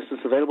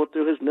assistance available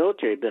through his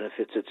military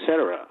benefits,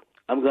 etc.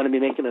 I'm going to be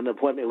making an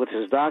appointment with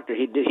his doctor.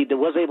 He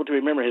was able to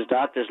remember his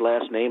doctor's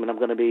last name, and I'm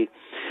going to be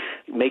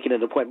making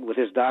an appointment with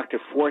his doctor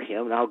for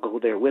him, and I'll go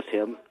there with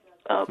him.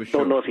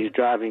 Don't know if he's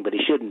driving, but he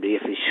shouldn't be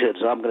if he should,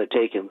 so I'm going to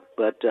take him.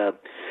 But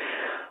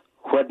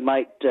what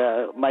might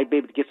be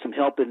able to get some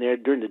help in there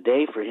during the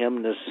day for him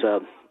and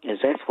his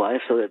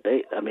ex-wife, so that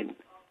they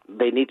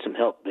need some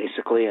help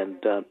basically,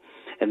 and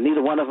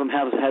neither one of them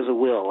has a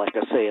will, like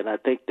I say, and I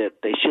think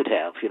that they should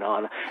have,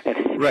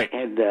 right,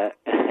 and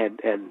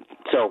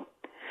so.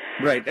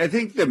 Right. I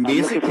think the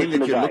basic thing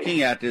that you're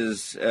looking at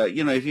is,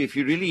 if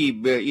you really,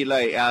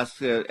 Eli,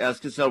 ask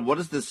yourself, what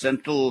is the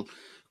central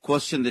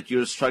question that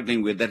you're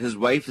struggling with, that his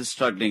wife is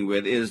struggling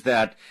with, is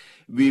that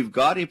we've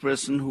got a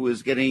person who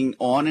is getting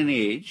on in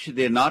age.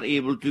 They're not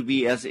able to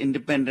be as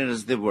independent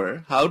as they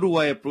were. How do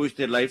I approach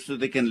their life so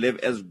they can live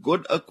as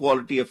good a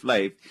quality of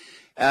life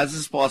as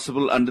is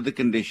possible under the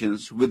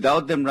conditions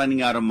without them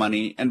running out of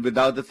money and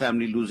without the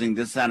family losing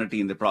their sanity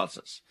in the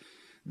process?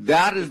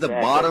 That is the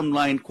bottom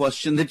line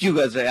question that you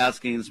guys are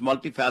asking. It's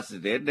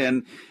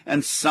multifaceted,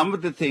 and some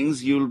of the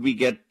things you will be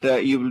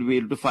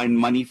able to find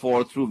money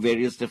for through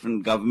various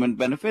different government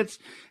benefits,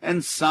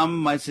 and some,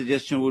 my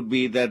suggestion would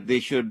be that they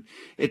should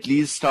at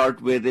least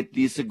start with at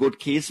least a good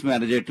case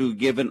manager to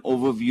give an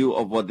overview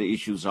of what the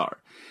issues are.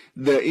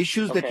 The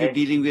issues that you're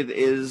dealing with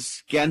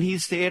is, can he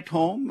stay at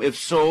home? If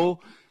so,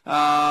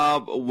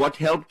 what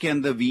help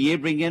can the VA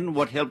bring in?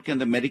 What help can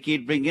the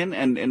Medicaid bring in?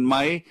 And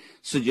my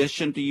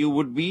suggestion to you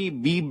would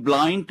be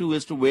blind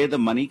as to where the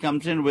money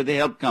comes in, where the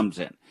help comes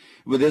in.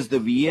 Whether it's the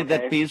VA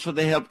that pays for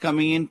the help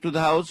coming into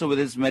the house, or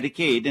whether it's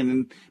Medicaid. And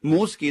in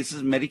most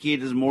cases,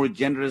 Medicaid is more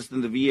generous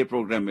than the VA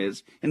program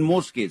is, in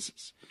most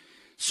cases.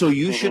 So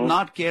you should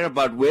not care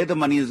about where the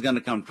money is going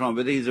to come from,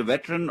 whether he's a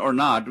veteran or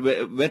not.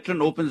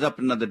 Veteran opens up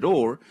another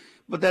door,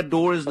 but that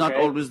door is not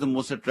always the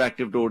most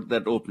attractive door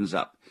that opens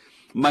up.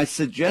 My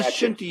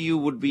suggestion to you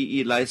would be,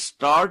 Eli,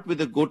 start with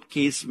a good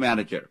case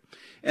manager.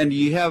 And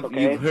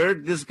you've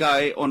heard this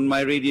guy on my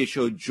radio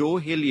show, Joe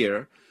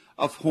Hillier,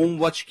 of Home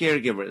Watch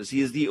Caregivers.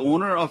 He is the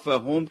owner of a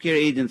home care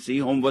agency,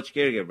 Home Watch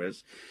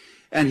Caregivers.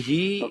 And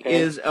he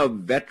is a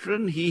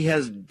veteran. He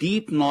has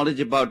deep knowledge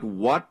about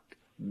what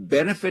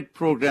benefit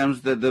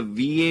programs that the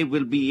VA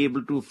will be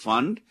able to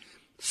fund.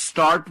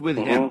 Start with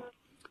him.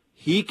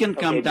 He can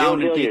come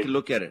down and take a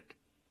look at it.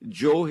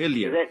 Joe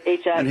Hilliard. Is that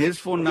H-I-L-L-E-R? And his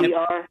phone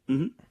number.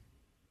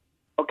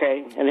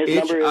 Okay, and his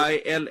number is?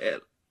 H-I-L-L.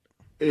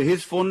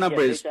 His phone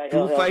number is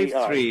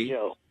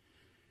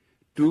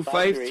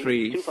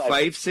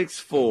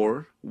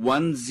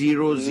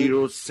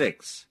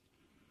 253-564-1006.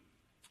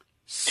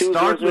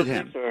 Start with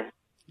him.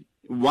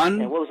 What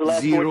was the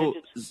last 4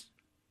 digits?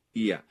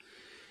 Yeah.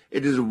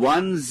 It is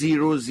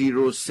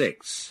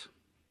 1006.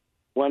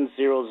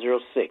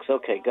 1006.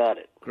 Okay, got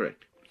it.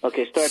 Correct.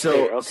 Okay, start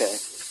there. Okay.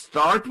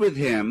 Start with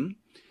him.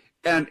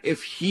 And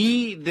if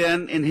he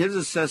then, in his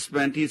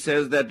assessment, he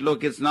says that,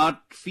 look, it's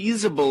not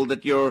feasible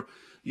that your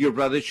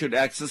brother should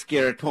access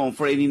care at home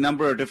for any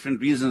number of different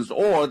reasons,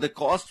 or the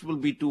cost will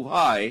be too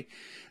high,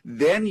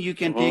 then you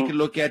can take a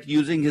look at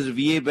using his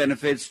VA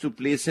benefits to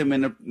place him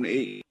in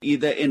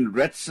either in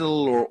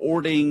Retzel or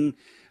Ording,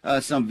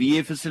 some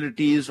VA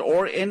facilities,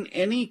 or in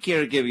any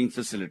caregiving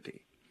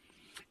facility.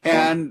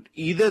 And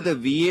either the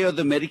VA or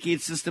the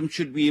Medicaid system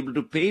should be able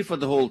to pay for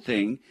the whole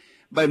thing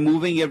by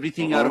moving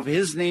everything out of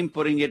his name,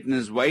 putting it in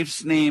his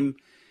wife's name,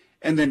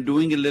 and then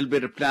doing a little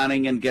bit of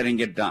planning and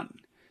getting it done.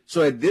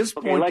 So at this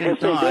point like in I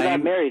said, time... they're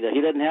not married. He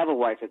doesn't have a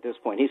wife at this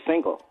point. He's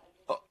single.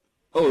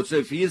 Oh, so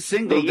if he is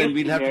single, then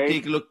we'll have to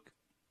take a look.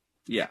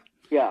 Yeah.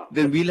 Yeah.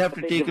 Then we'll have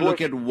to take a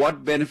look at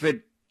what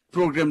benefit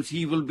programs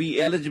he will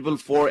be eligible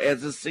for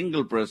as a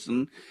single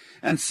person.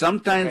 And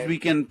sometimes we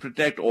can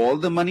protect all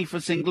the money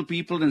for single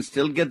people and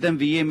still get them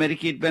VA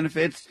Medicaid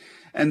benefits.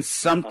 And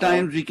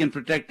sometimes we can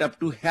protect up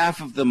to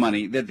half of the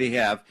money that they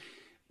have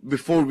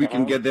before we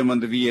can get them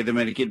on the VA, the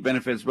Medicaid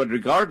benefits. But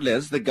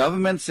regardless, the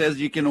government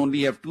says you can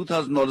only have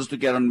 $2,000 to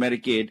get on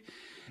Medicaid.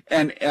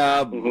 And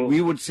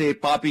we would say,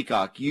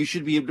 poppycock, you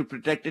should be able to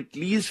protect at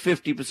least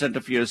 50%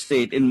 of your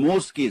estate in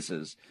most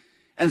cases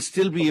and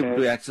still be able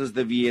to access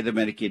the VA, the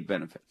Medicaid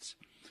benefits.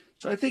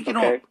 So I think, you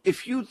know,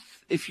 if you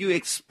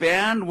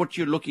expand what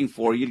you're looking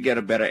for, you'll get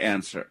a better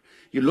answer.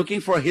 You're looking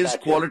for his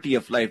quality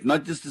of life,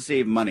 not just to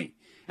save money.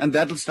 And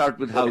that'll start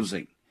with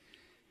housing.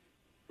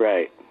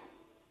 Right.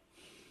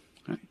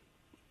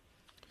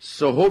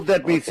 So hope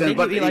that makes sense.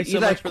 But Eli,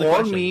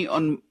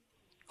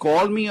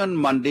 call me on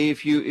Monday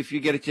if you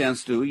get a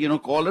chance to. You know,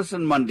 call us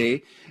on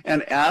Monday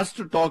and ask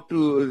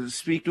to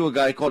speak to a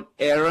guy called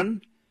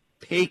Aaron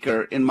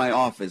Paker in my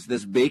office.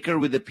 This Baker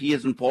with a P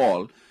as in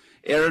Paul,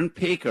 Aaron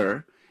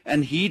Paker,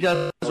 and he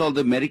does all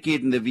the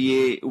Medicaid and the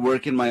VA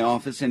work in my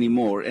office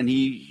anymore, and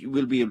he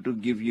will be able to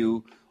give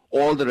you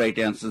all the right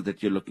answers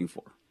that you're looking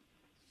for.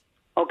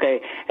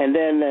 Okay, and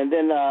then on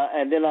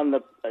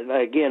the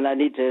again, I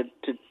need to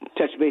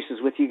touch bases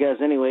with you guys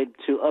anyway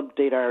to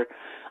update our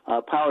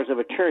powers of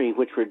attorney,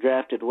 which were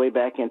drafted way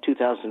back in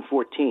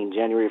 2014,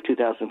 January of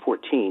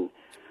 2014.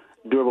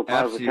 Durable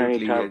powers of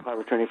attorney, power of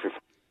attorney for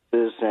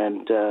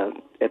and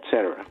et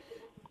cetera.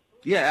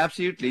 Yeah,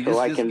 absolutely.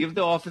 So just give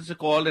the office a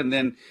call, and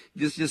then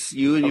just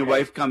you and your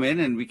wife come in,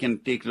 and we can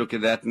take a look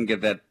at that and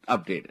get that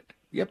updated.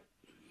 Yep.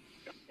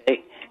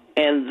 Hey,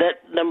 and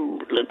that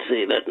number, let's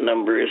see, that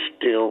number is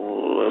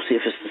still. Let's see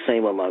if it's the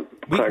same on my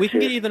card. We can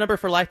give you the number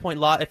for LifePoint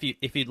Law if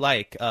you'd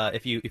like,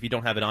 if you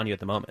don't have it on you at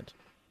the moment.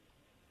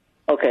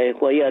 Okay.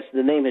 Well, yes,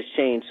 the name has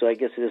changed, so I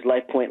guess it is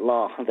LifePoint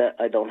Law. That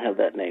I don't have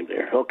that name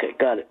there. Okay,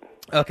 got it.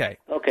 Okay.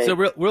 Okay. So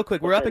real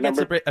quick, we're up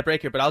against a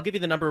break here, but I'll give you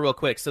the number real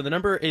quick. So the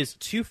number is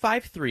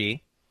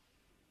 253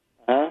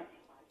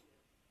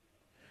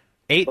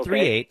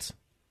 838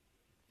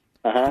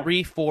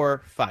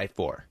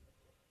 3454.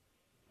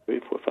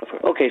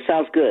 3454. Okay,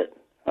 sounds good.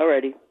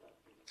 Alrighty.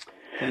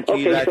 Thank you.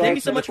 Okay, Thank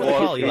you so much for the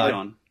call,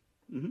 Eli.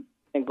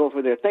 And go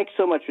for there. Thanks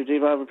so much,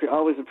 Rajiv. I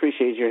always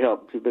appreciate your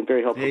help. You've been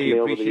very helpful to me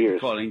over the appreciate years. You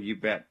calling. You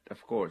bet.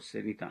 Of course,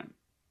 anytime.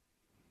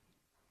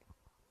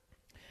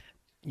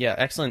 Yeah,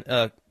 excellent.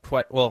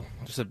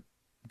 Just a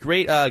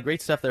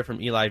great stuff there from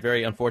Eli.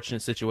 Very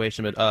unfortunate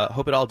situation, but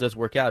hope it all does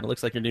work out. It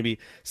looks like you're going to be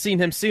seeing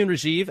him soon,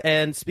 Rajiv.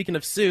 And speaking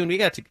of soon, we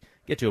got to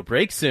get to a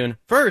break soon.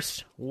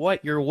 First,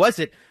 what year was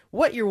it?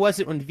 What year was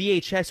it when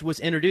VHS was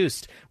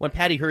introduced? When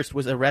Patty Hearst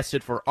was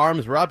arrested for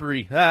arms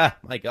robbery? Ah,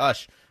 my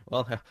gosh.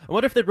 Well, I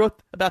wonder if they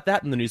wrote about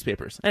that in the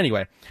newspapers.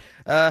 Anyway,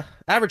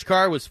 average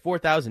car was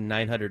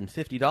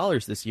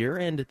 $4,950 this year,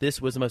 and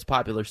this was the most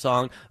popular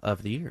song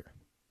of the year.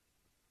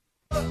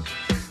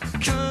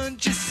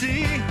 Can't you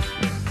see?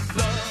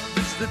 Love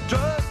is the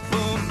drug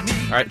for me.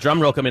 All right,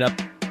 drum roll coming up.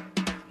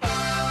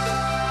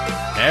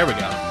 There we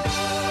go.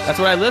 That's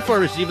what I live for,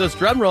 Rajiv, those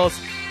drum rolls.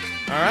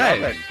 All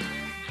right.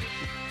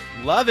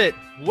 Love it.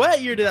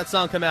 What year did that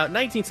song come out?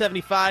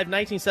 1975,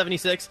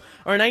 1976,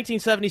 or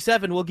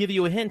 1977? We'll give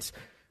you a hint.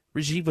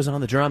 Rajiv was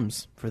on the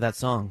drums for that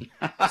song.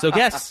 So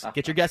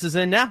get your guesses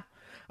in now.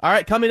 All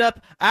right, coming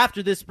up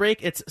after this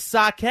break, it's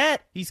Saket.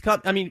 He's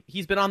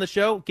been on the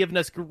show, giving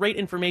us great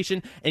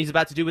information, and he's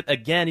about to do it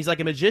again. He's like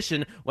a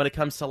magician when it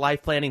comes to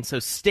life planning, so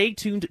stay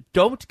tuned.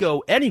 Don't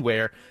go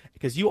anywhere,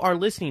 because you are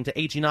listening to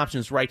Aging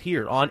Options right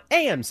here on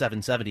AM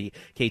 770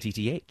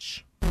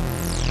 KTTH.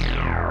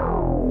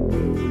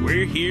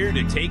 We're here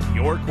to take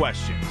your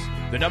questions.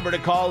 The number to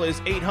call is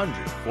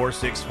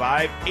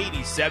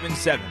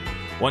 800-465-8770.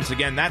 Once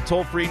again, that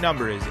toll-free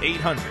number is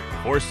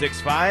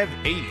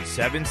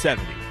 800-465-8770.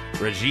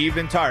 Rajiv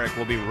and Tarek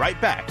will be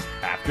right back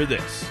after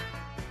this.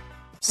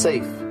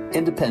 Safe,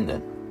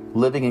 independent,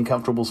 living in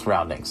comfortable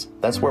surroundings.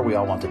 That's where we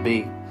all want to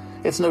be.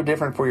 It's no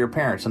different for your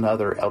parents and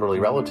other elderly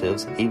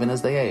relatives, even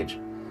as they age.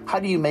 How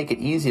do you make it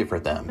easier for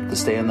them to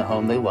stay in the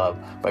home they love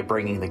by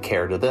bringing the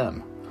care to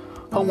them?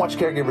 HomeWatch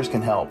Caregivers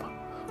can help.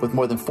 With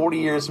more than 40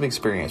 years of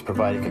experience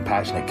providing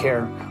compassionate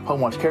care,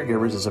 HomeWatch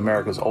Caregivers is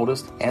America's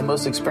oldest and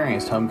most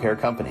experienced home care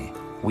company.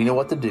 We know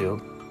what to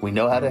do, we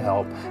know how to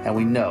help, and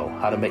we know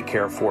how to make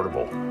care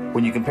affordable.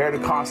 When you compare the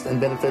cost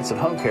and benefits of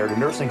home care to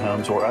nursing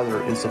homes or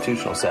other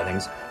institutional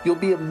settings, you'll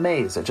be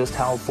amazed at just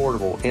how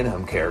affordable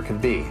in-home care can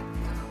be.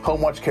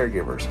 HomeWatch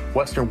Caregivers,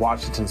 Western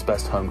Washington's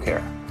best home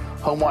care.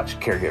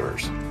 HomeWatch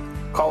Caregivers.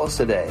 Call us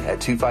today at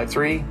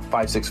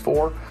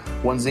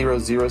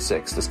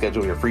 253-564-1006 to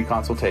schedule your free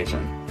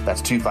consultation.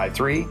 That's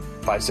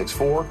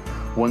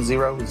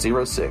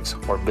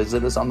 253-564-1006, or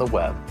visit us on the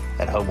web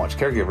at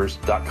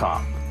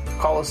homewatchcaregivers.com.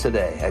 Call us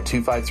today at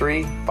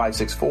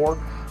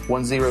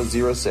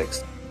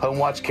 253-564-1006.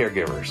 HomeWatch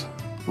Caregivers.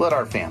 Let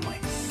our family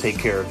take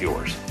care of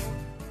yours.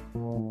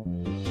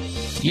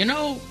 You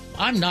know,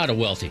 I'm not a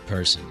wealthy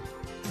person,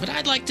 but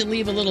I'd like to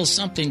leave a little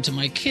something to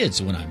my kids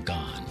when I'm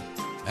gone.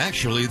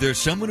 Actually, there's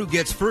someone who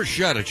gets first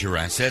shot at your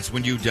assets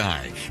when you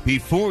die,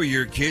 before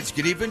your kids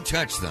can even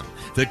touch them,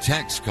 the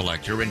tax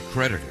collector and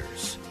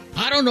creditors.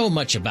 I don't know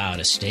much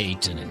about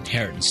estate and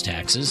inheritance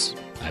taxes.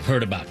 I've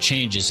heard about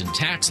changes in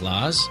tax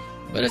laws,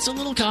 but it's a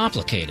little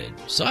complicated,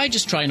 so I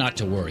just try not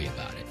to worry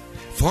about it.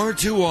 Far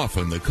too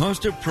often, the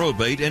cost of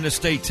probate and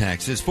estate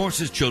taxes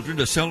forces children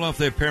to sell off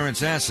their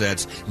parents'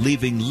 assets,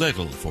 leaving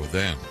little for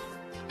them.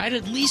 I'd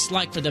at least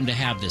like for them to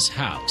have this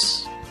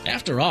house.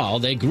 After all,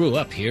 they grew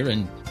up here,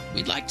 and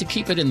we'd like to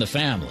keep it in the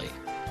family.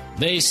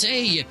 They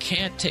say you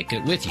can't take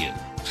it with you.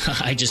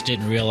 I just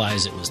didn't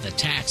realize it was the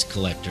tax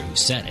collector who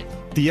said it.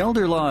 The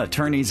elder law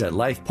attorneys at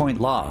LifePoint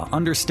Law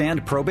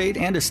understand probate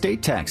and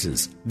estate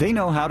taxes. They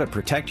know how to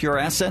protect your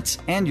assets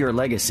and your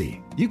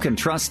legacy. You can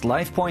trust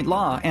LifePoint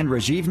Law and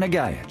Rajiv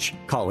Nagayach.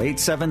 Call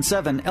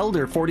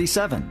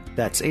 877-ELDER-47.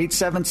 That's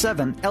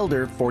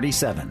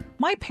 877-ELDER-47.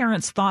 My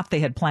parents thought they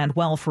had planned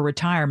well for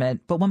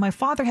retirement, but when my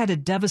father had a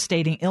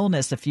devastating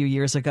illness a few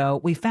years ago,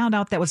 we found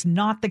out that was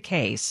not the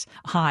case.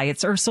 Hi,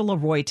 it's Ursula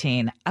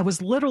Reutin. I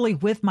was literally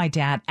with my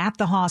dad at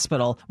the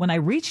hospital when I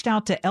reached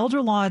out to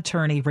elder law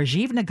attorney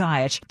Rajiv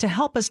Nagayach to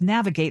help us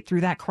navigate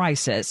through that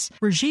crisis.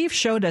 Rajiv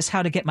showed us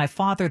how to get my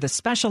father the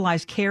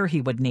specialized care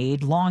he would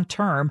need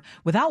long-term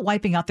without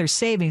wiping out their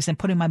savings and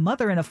putting my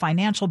mother in a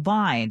financial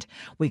bind.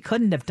 We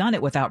couldn't have done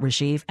it without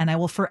Rajiv, and I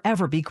will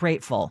forever be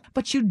grateful.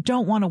 But you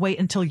don't want to wait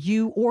until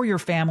you or your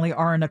family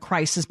are in a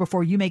crisis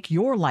before you make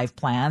your life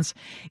plans.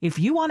 If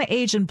you want to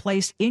age in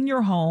place in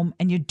your home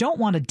and you don't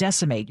want to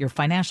decimate your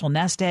financial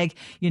nest egg,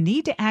 you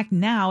need to act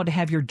now to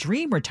have your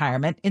dream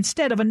retirement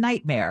instead of a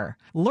nightmare.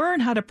 Learn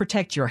how to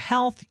protect your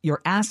health,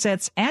 your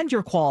assets, and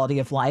your quality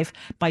of life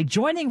by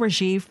joining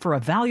Rajiv for a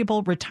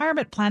valuable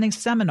retirement planning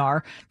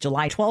seminar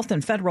July 12th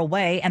in Federal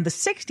Way and the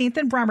 16th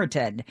in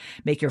Bremerton.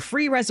 Make your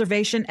free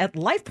reservation at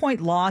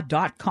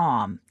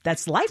lifepointlaw.com.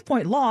 That's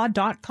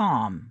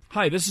lifepointlaw.com.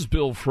 Hi, this is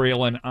Bill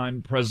Fralin.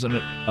 I'm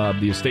president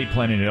of the estate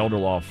planning and elder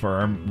law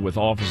firm with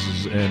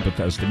offices in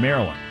Bethesda,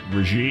 Maryland.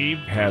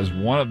 Rajiv has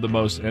one of the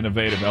most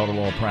innovative elder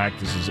law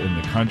practices in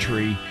the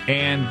country,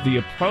 and the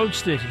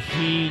approach that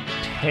he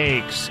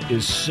takes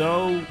is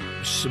so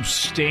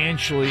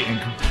substantially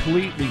and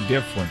completely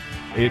different.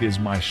 It is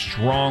my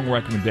strong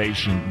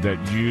recommendation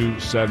that you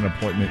set an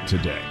appointment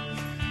today.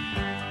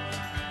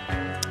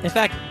 In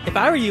fact, if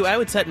I were you, I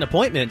would set an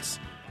appointment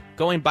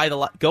going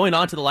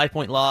on to the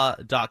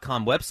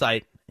lifepointlaw.com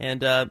website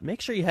and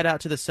make sure you head out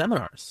to the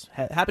seminars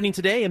happening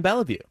today in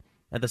Bellevue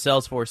at the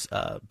Salesforce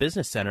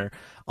Business Center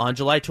on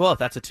July 12th.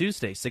 That's a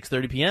Tuesday,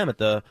 6:30 p.m. at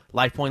the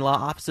LifePoint Law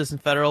offices in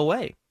Federal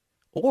Way.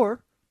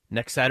 Or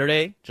next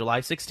Saturday,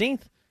 July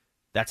 16th,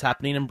 that's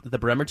happening in the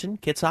Bremerton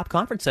Kitsap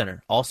Conference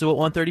Center, also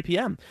at 1:30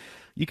 p.m.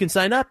 You can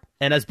sign up,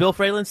 and as Bill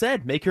Fralin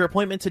said, make your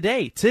appointment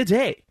today,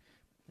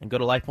 and go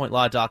to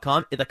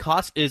lifepointlaw.com. The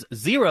cost is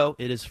 $0.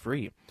 It is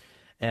free.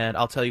 And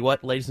I'll tell you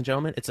what, ladies and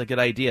gentlemen, it's a good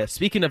idea.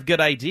 Speaking of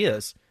good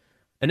ideas,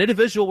 an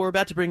individual we're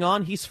about to bring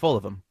on, he's full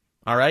of them.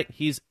 All right?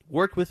 He's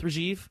worked with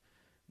Rajiv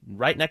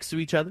right next to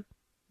each other,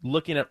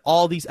 looking at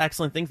all these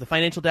excellent things, the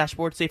financial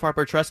dashboard, Safe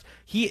Harbor Trust.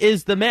 He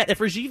is the man. If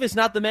Rajiv is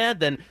not the man,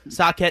 then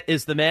Saket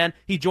is the man.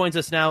 He joins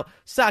us now.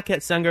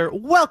 Saket Sengar,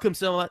 welcome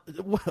so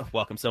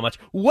much.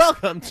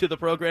 Welcome to the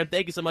program.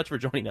 Thank you so much for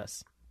joining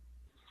us.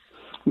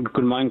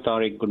 Good morning,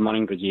 Tariq. Good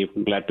morning, Rajiv.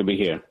 I'm glad to be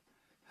here.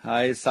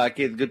 Hi,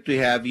 Saket. Good to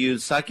have you.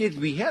 Saket,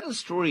 we had a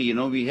story,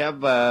 we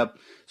have a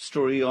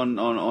story on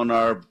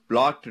our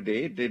blog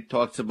today. It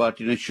talks about,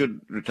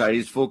 should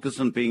retirees focus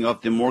on paying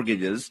off their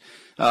mortgages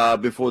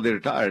before they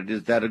retire?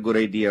 Is that a good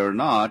idea or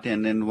not?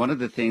 And then one of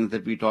the things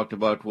that we talked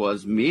about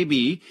was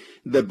maybe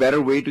the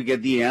better way to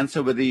get the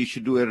answer whether you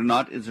should do it or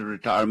not is a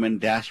retirement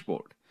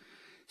dashboard.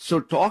 So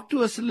talk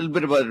to us a little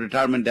bit about the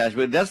retirement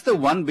dashboard. That's the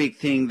one big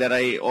thing that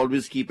I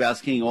always keep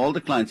asking all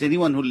the clients.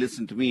 Anyone who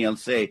listens to me, I'll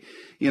say,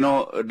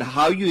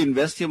 how you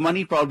invest your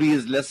money probably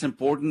is less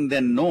important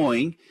than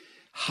knowing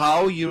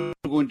how you're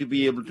going to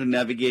be able to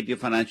navigate your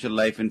financial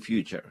life in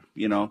future,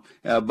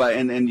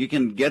 and you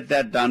can get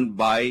that done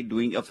by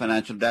doing a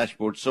financial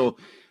dashboard. So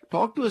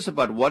talk to us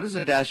about what is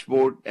a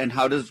dashboard and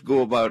how does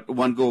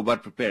one go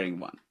about preparing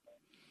one?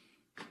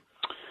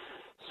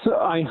 So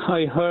I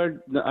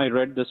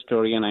read the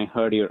story and I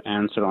heard your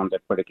answer on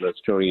that particular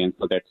story, and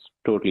so that's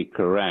totally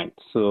correct.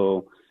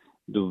 So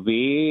the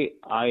way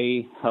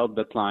I help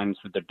the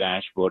clients with the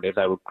dashboard is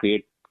I would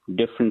create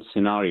different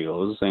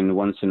scenarios. In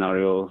one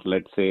scenario,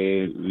 let's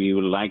say we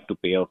would like to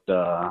pay off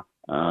the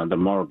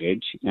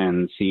mortgage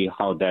and see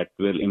how that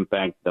will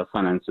impact the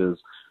finances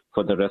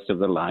for the rest of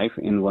the life.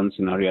 In one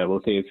scenario, I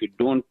will say if you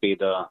don't pay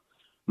the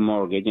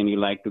mortgage and you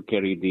like to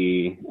carry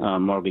the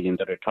mortgage in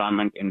the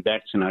retirement, in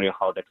that scenario,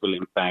 how that will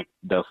impact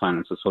the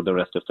finances for the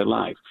rest of the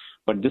life.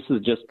 But this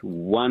is just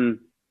one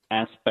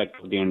aspect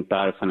of the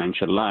entire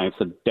financial life.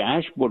 So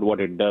dashboard,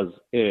 what it does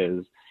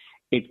is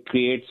it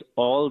creates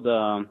all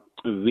the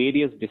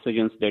various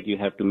decisions that you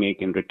have to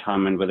make in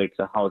retirement, whether it's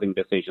a housing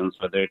decisions,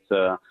 whether it's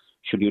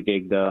should you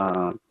take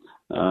the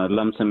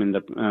lump sum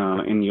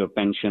in your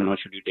pension, or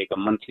should you take a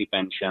monthly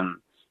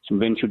pension? So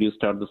when should you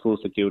start the Social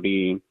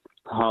Security?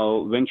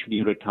 When should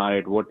you retire?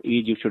 At what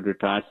age you should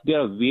retire? So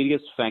there are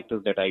various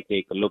factors that I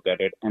take a look at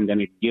it, and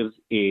then it gives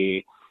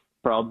a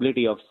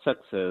probability of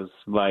success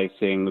by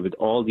saying with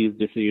all these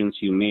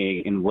decisions you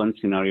make in one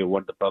scenario,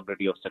 what the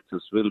probability of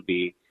success will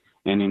be.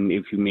 And then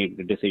if you make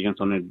the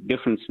decisions on a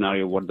different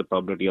scenario, what the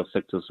probability of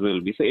success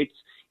will be. So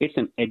it's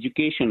an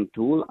education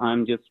tool.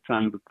 I'm just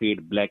trying to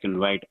create black and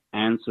white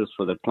answers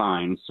for the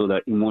clients so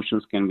that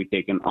emotions can be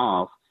taken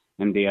off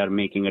and they are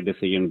making a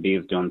decision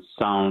based on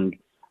sound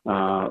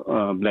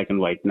black and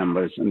white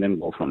numbers, and then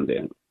go from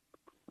there.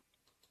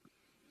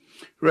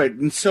 Right.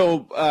 And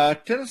so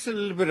tell us a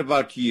little bit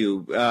about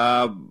you.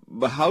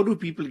 How do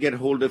people get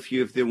hold of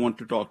you if they want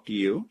to talk to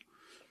you?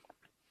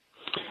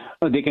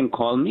 They can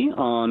call me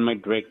on my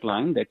direct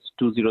line. That's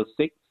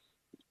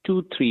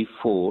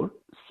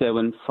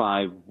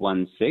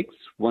 206-234-7516.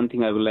 One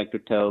thing I would like to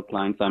tell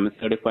clients, I'm a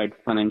certified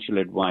financial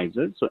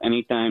advisor. So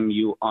anytime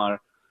you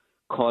are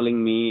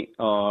calling me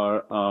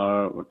or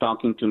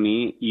talking to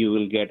me, you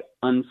will get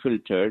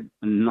unfiltered,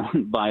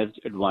 non-biased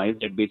advice.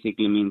 That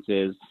basically means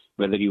is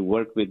whether you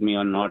work with me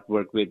or not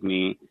work with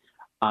me,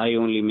 I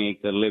only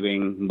make a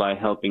living by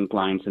helping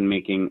clients and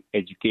making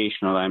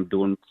educational. I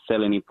don't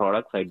sell any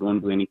products. I don't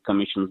do any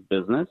commissions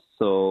business.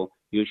 So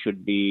you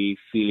should be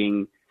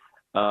feeling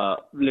a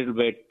little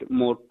bit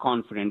more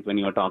confident when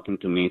you are talking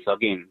to me. So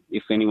again,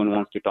 if anyone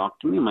wants to talk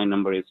to me, my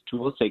number is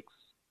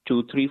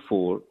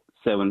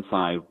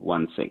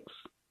 206-234-7516.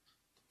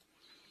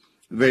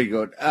 Very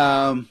good.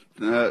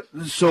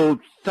 So,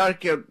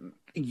 Tarek,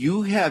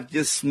 you have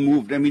just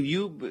moved. I mean,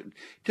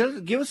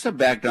 give us a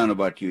background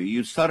about you.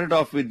 You started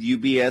off with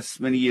UBS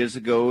many years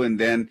ago, and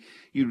then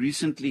you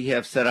recently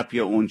have set up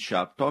your own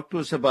shop. Talk to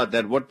us about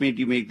that. What made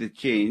you make the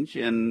change,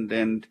 and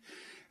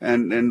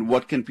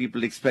what can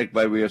people expect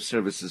by way of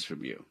services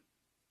from you?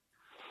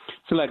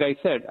 So like I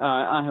said,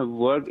 I have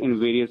worked in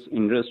various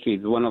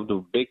industries. One of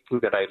the big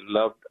things that I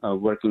loved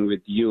working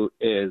with you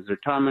is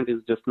retirement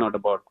is just not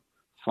about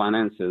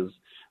finances.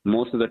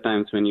 Most of the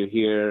times when you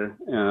hear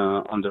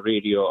on the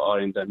radio or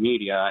in the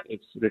media,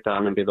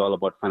 retirement is all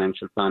about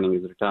financial planning,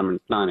 is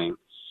retirement planning.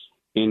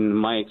 In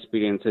my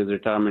experiences,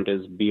 retirement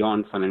is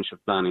beyond financial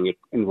planning. It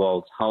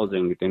involves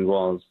housing, it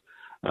involves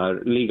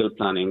legal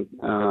planning,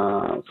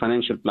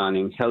 financial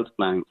planning, health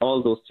planning,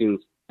 all those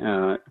things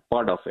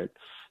part of it.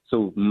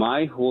 So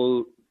my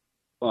whole,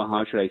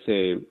 how should I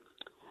say,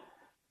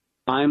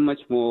 I'm much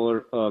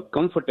more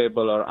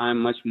comfortable, or I'm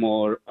much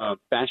more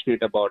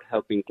passionate about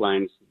helping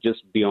clients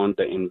just beyond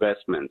the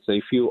investment. So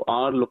if you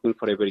are looking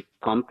for a very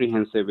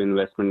comprehensive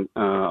investment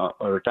or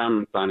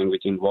retirement planning,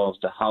 which involves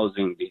the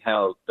housing, the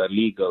health, the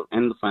legal,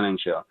 and the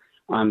financial,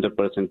 I'm the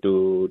person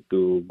to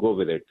go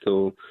with it.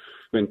 So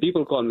when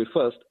people call me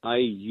first, I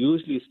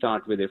usually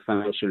start with a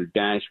financial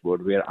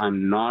dashboard where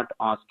I'm not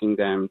asking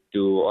them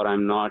to, or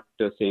I'm not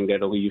saying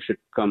that, oh, you should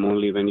come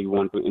only when you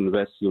want to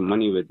invest your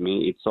money with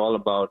me. It's all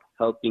about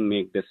helping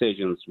make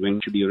decisions. When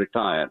should you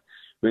retire?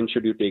 When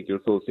should you take your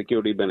Social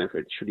Security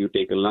benefits? Should you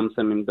take a lump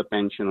sum in the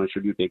pension, or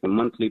should you take a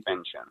monthly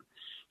pension?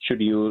 should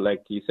you,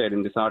 like you said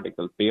in this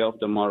article, pay off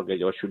the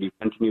mortgage, or should you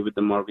continue with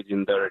the mortgage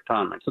in the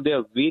retirement? So there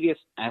are various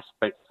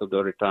aspects of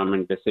the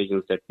retirement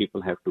decisions that people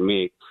have to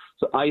make.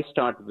 So I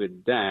start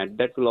with that.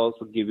 That will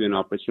also give you an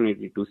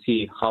opportunity to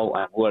see how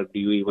I work. Do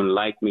you even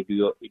like me?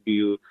 Do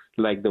you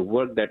like the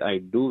work that I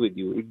do with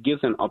you? It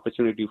gives an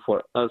opportunity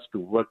for us to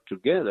work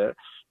together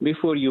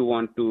before you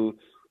want to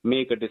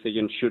make a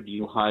decision, should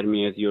you hire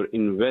me as your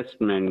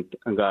investment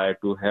guy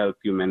to help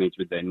you manage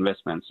with the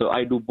investment. So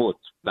I do both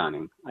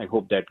planning. I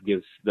hope that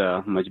gives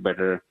the much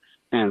better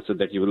answer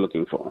that you were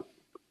looking for.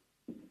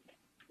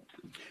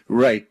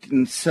 Right.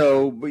 And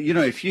so,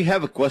 if you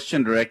have a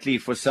question directly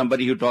for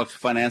somebody who talks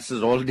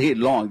finances all day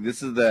long,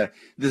 this is the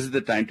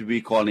time to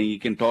be calling. You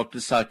can talk to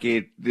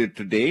Saket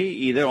today,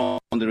 either on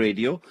the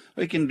radio,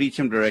 or you can reach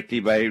him directly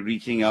by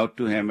reaching out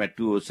to him at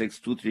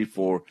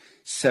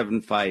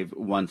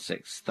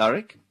 206-234-7516.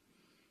 Tariq?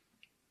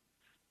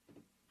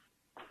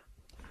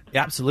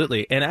 Yeah,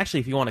 absolutely. And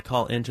actually, if you want to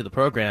call into the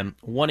program,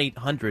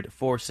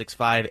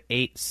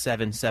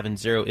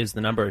 1-800-465-8770 is the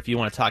number. If you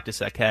want to talk to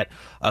Saket,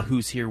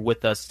 who's here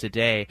with us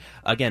today,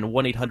 again,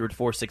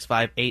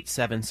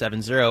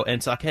 1-800-465-8770.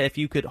 And Saket, if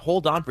you could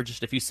hold on for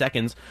just a few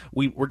seconds,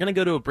 we're going to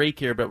go to a break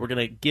here, but we're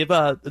going to give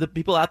the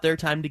people out there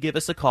time to give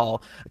us a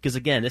call, because,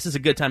 again, this is a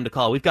good time to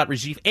call. We've got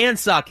Rajiv and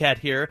Saket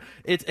here.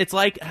 It's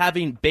like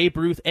having Babe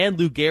Ruth and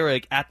Lou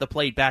Gehrig at the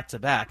plate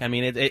back-to-back. I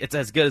mean, it's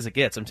as good as it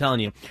gets, I'm telling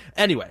you.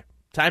 Anyway.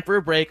 Time for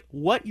a break.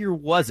 What year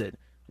was it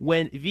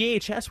when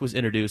VHS was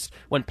introduced,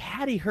 when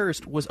Patty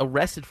Hearst was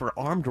arrested for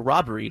armed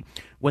robbery,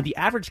 when the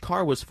average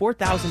car was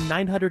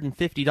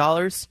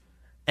 $4,950,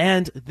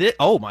 and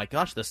oh my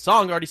gosh, the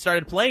song already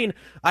started playing.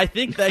 I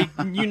think that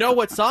you know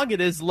what song it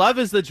is. Love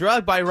is the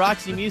Drug by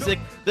Roxy Music.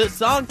 The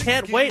song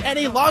can't wait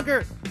any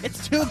longer.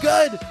 It's too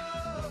good.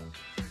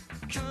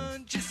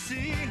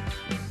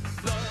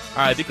 All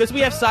right, because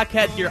we have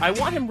Saket here, I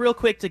want him real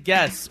quick to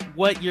guess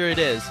what year it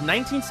is.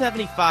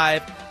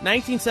 1975,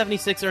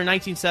 1976, or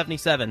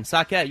 1977.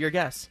 Saket, your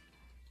guess.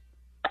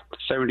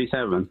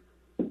 77.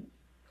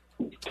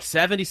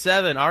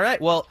 77. All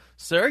right. Well,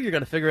 sir, you're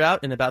going to figure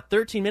out in about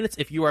 13 minutes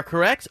if you are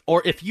correct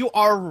or if you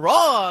are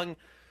wrong.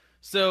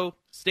 So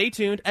stay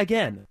tuned.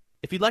 Again,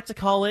 if you'd like to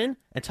call in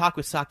and talk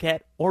with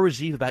Saket or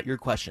Rajiv about your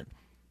question,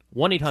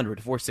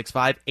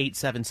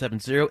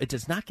 1-800-465-8770. It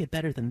does not get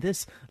better than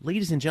this.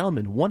 Ladies and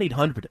gentlemen,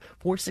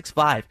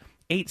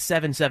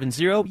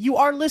 1-800-465-8770. You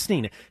are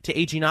listening to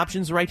Aging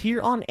Options right here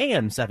on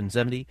AM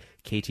 770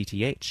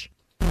 KTTH.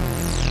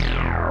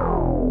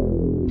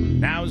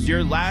 Now's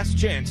your last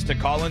chance to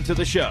call into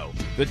the show.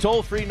 The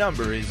toll-free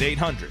number is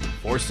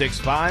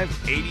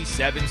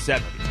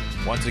 800-465-8770.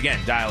 Once again,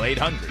 dial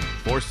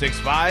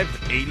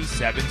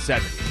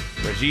 800-465-8770.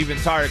 Rajiv and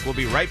Tariq will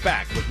be right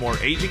back with more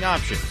Aging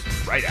Options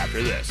right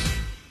after this.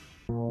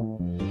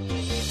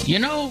 You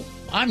know,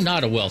 I'm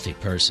not a wealthy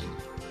person,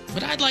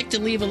 but I'd like to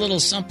leave a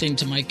little something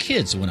to my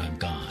kids when I'm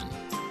gone.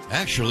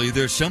 Actually,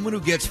 there's someone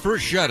who gets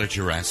first shot at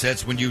your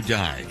assets when you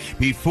die,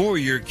 before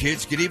your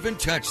kids can even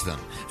touch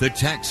them, the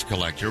tax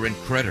collector and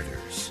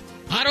creditors.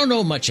 I don't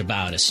know much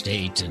about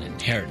estate and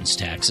inheritance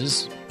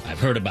taxes.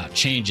 I've heard about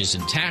changes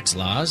in tax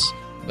laws,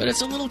 but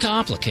it's a little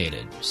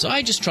complicated, so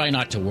I just try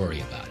not to worry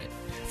about it.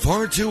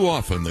 Far too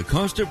often, the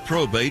cost of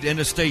probate and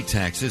estate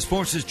taxes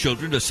forces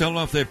children to sell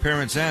off their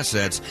parents'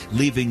 assets,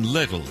 leaving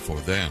little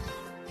for them.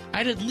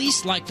 I'd at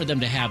least like for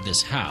them to have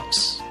this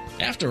house.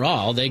 After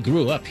all, they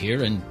grew up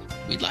here, and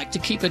we'd like to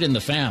keep it in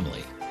the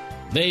family.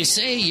 They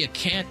say you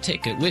can't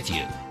take it with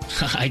you.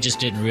 I just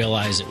didn't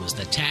realize it was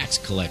the tax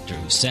collector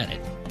who said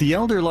it. The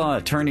elder law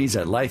attorneys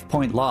at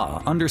LifePoint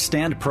Law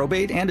understand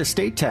probate and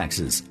estate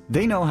taxes.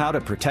 They know how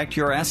to protect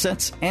your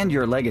assets and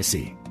your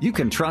legacy. You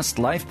can trust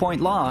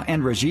LifePoint Law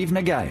and Rajiv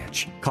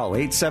Nagayach. Call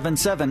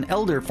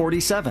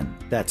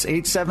 877-ELDER-47. That's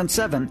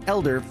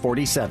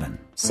 877-ELDER-47.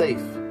 Safe,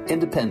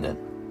 independent,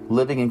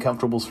 living in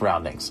comfortable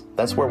surroundings.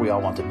 That's where we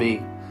all want to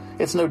be.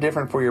 It's no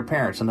different for your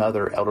parents and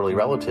other elderly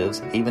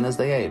relatives, even as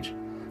they age.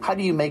 How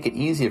do you make it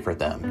easier for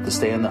them to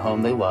stay in the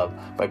home they love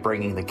by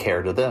bringing the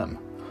care to them?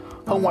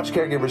 HomeWatch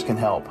Caregivers can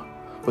help.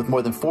 With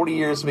more than 40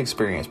 years of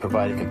experience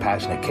providing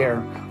compassionate care,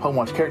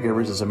 HomeWatch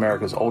Caregivers is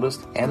America's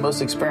oldest and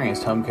most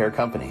experienced home care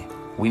company.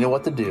 We know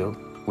what to do,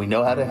 we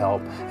know how to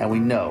help, and we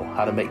know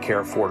how to make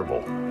care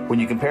affordable. When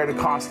you compare the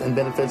costs and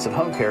benefits of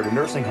home care to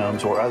nursing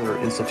homes or other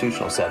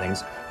institutional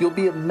settings, you'll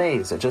be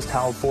amazed at just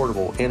how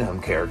affordable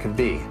in-home care can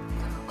be.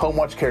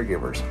 HomeWatch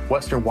Caregivers,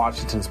 Western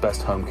Washington's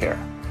best home care.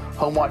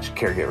 HomeWatch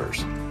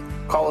Caregivers.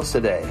 Call us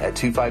today at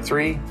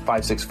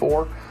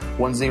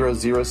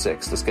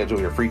 253-564-1006 to schedule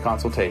your free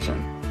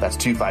consultation. That's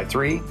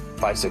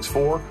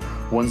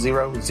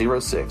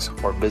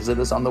 253-564-1006, or visit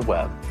us on the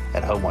web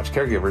at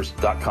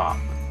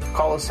homewatchcaregivers.com.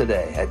 Call us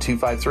today at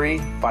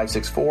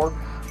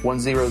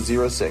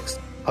 253-564-1006.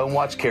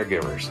 HomeWatch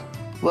Caregivers.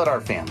 Let our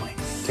family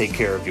take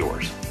care of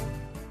yours.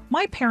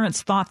 My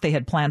parents thought they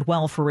had planned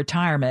well for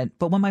retirement,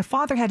 but when my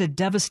father had a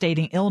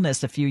devastating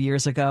illness a few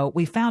years ago,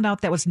 we found out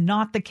that was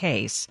not the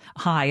case.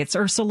 Hi, it's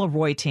Ursula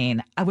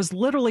Reutin. I was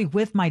literally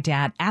with my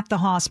dad at the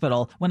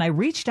hospital when I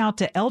reached out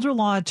to elder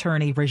law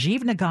attorney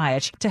Rajiv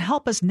Nagaich to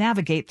help us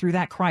navigate through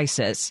that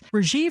crisis.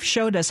 Rajiv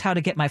showed us how to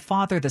get my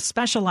father the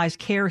specialized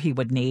care he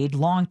would need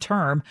long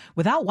term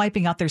without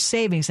wiping out their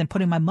savings and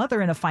putting my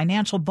mother in a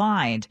financial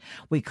bind.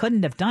 We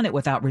couldn't have done it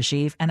without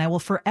Rajiv, and I will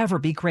forever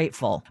be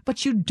grateful.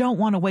 But you don't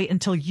want to wait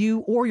until you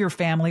or your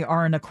family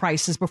are in a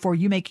crisis before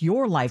you make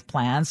your life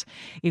plans.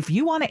 If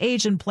you want to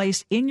age in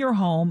place in your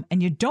home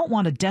and you don't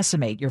want to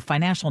decimate your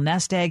financial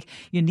nest egg,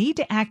 you need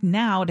to act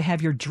now to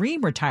have your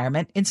dream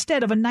retirement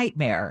instead of a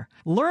nightmare.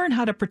 Learn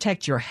how to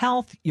protect your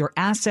health, your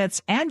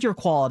assets, and your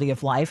quality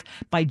of life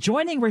by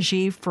joining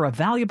Rajiv for a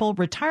valuable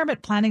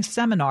retirement planning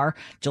seminar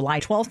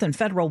July 12th in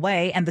Federal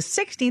Way and the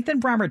 16th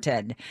in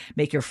Bremerton.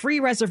 Make your free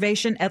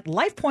reservation at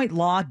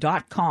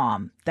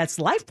lifepointlaw.com. That's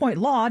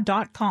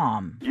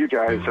lifepointlaw.com. You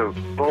guys have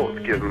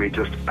both given me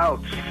just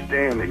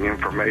outstanding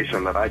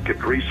information that I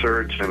could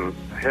research and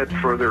head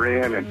further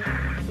in, and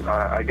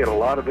I get a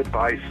lot of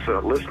advice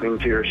listening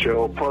to your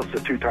show, plus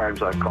the 2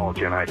 times I've called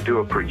you, and I do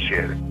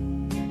appreciate it.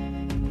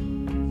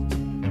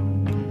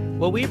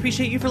 Well, we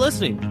appreciate you for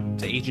listening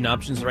to Aging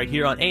Options right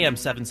here on AM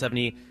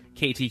 770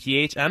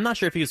 KTTH. I'm not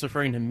sure if he was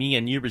referring to me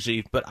and you,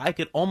 Rajiv, but I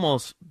could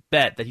almost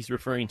bet that he's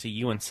referring to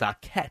you and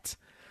Saket,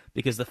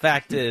 because the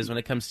fact is, when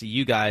it comes to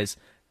you guys,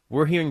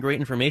 we're hearing great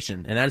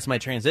information, and that is my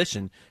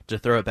transition to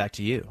throw it back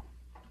to you.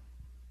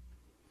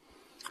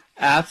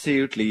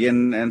 Absolutely.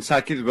 And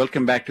Saket,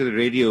 welcome back to the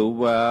radio.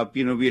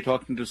 We are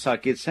talking to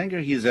Saket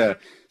Sanger. He's a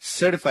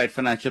certified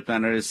financial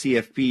planner, a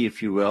CFP,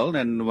 if you will,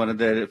 and one of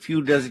the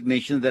few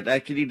designations that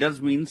actually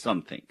does mean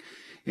something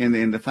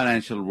in the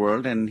financial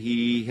world. And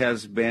he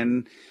has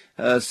been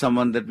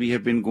someone that we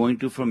have been going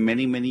to for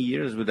many, many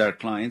years with our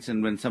clients.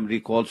 And when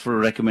somebody calls for a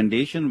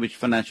recommendation, which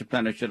financial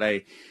planner should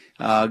I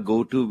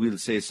go to, we'll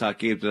say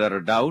Saket without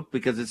a doubt,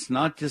 because it's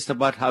not just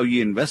about how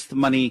you invest the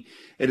money.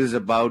 It is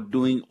about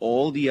doing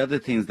all the other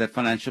things that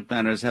financial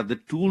planners have the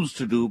tools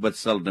to do but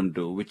seldom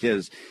do, which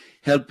is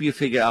help you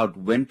figure out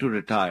when to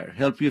retire,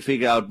 help you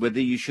figure out whether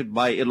you should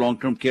buy a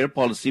long-term care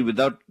policy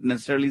without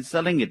necessarily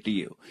selling it to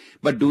you,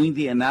 but doing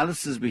the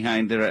analysis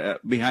behind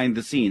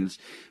the scenes,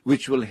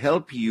 which will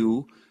help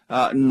you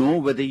know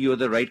whether you're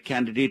the right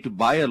candidate to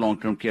buy a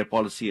long-term care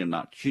policy or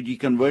not. Should you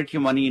convert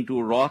your money into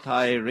a Roth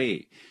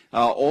IRA?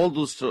 All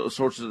those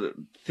sorts of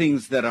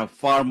things that are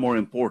far more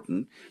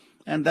important.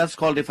 And that's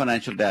called a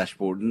financial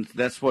dashboard. And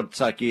that's what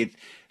Saket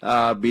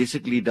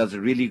basically does a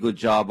really good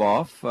job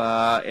of.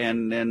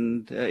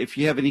 And if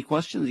you have any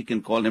questions, you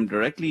can call him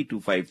directly,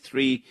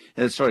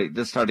 let's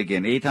start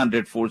again,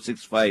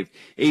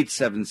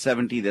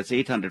 800-465-8770. That's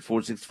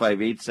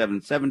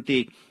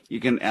 800-465-8770. You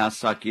can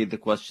ask Saket the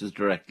questions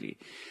directly.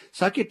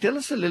 Saket, tell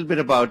us a little bit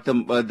about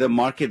the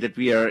market that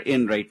we are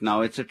in right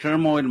now. It's a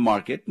turmoil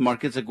market.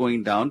 Markets are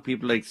going down.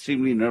 People are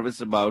extremely nervous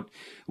about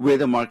where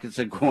the markets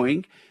are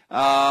going.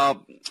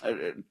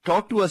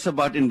 Talk to us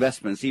about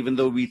investments, even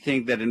though we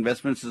think that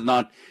investments is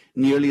not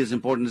nearly as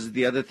important as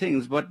the other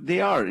things, but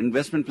they are.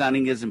 Investment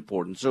planning is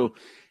important. So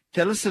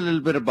tell us a little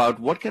bit about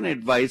what kind of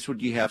advice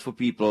would you have for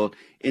people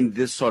in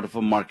this sort of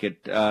a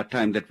market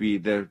time that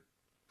the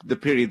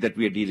period that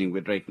we are dealing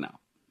with right now.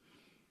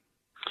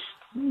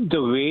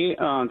 The way,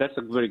 that's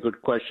a very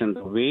good question.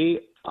 The way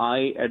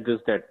I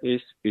address that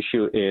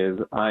issue is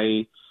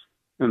I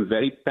am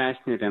very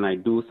passionate and I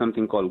do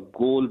something called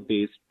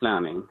goal-based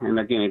planning. And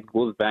again, it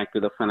goes back to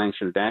the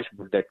financial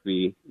dashboard that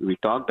we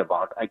talked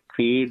about. I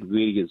create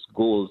various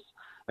goals.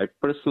 I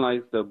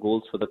personalize the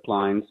goals for the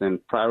clients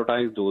and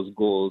prioritize those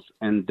goals,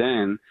 and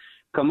then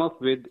come up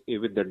with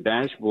the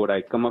dashboard,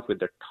 I come up with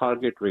the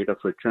target rate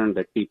of return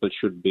that people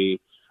should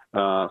be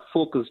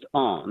focused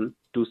on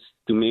to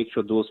make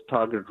sure those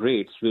target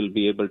rates will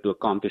be able to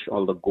accomplish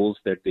all the goals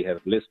that they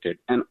have listed,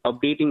 and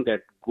updating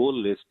that goal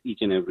list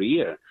each and every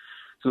year.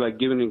 So like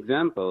give an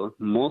example,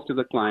 most of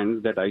the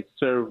clients that I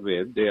serve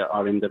with, they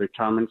are in the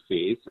retirement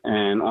phase,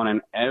 and on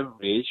an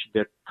average,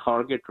 their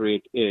target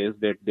rate is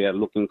that they are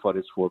looking for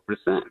is 4%.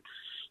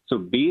 So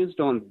based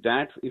on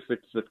that, if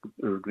it's the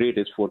rate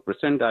is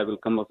 4%, I will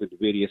come up with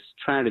various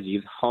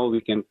strategies how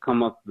we can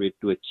come up with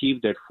to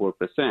achieve that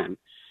 4%.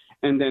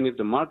 And then if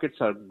the markets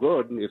are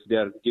good, if they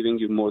are giving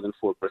you more than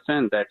 4%,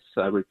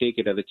 I will take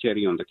it as a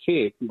cherry on the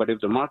cake. But if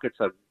the markets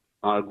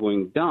are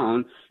going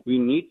down, we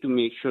need to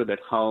make sure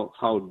that how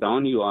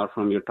down you are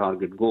from your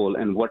target goal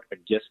and what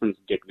adjustments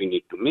that we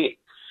need to make.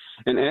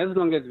 And as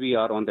long as we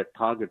are on that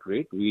target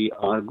rate, we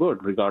are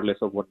good,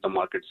 regardless of what the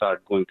markets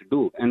are going to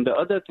do. And the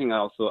other thing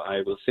also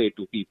I will say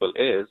to people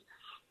is,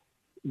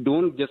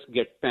 don't just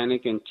get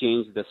panic and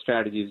change the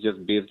strategies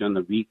just based on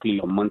a weekly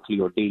or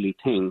monthly or daily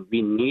thing.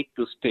 We need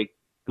to stick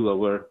to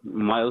our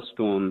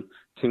milestone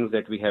things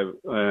that we have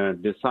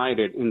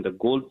decided in the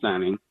goal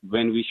planning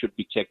when we should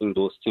be checking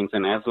those things.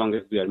 And as long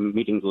as we are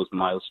meeting those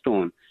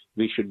milestones,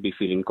 we should be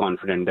feeling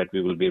confident that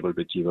we will be able to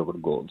achieve our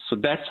goals. So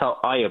that's how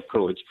I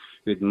approach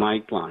with my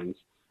clients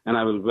And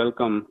I will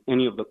welcome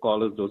any of the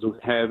callers, those who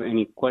have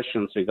any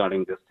questions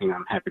regarding this thing.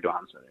 I'm happy to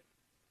answer it.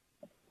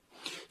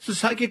 So,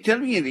 Saket, tell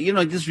me,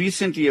 just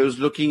recently I was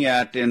looking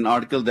at an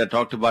article that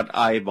talked about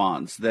I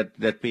bonds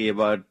that pay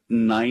about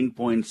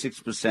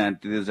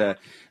 9.6%. There's a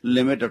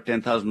limit of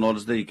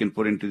 $10,000 that you can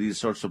put into these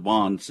sorts of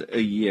bonds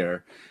a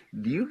year.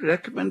 Do you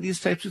recommend these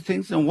types of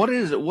things? And what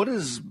is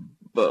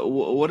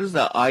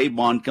the I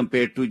bond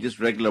compared to just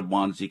regular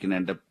bonds you can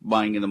end up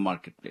buying in the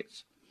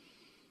marketplace?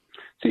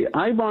 See,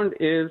 I bond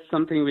is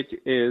something which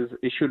is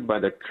issued by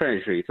the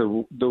Treasury.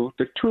 So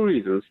the two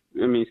reasons,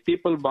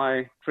 people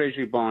buy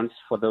Treasury bonds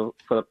for the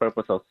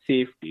purpose of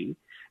safety,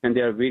 and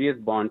there are various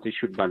bonds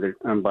issued by the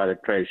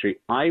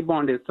Treasury. I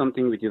bond is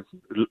something which is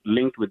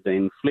linked with the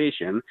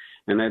inflation,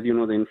 and as you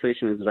know, the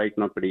inflation is right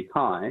now pretty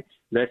high.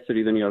 That's the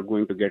reason you are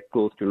going to get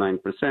close to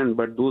 9%,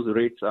 but those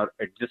rates are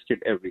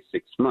adjusted every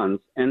 6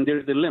 months, and there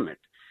is a limit.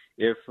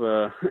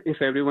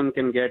 If everyone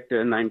can get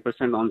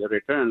 9% on the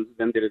returns,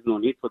 then there is no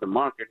need for the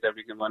markets.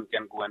 Everyone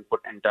can go and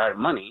put entire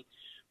money.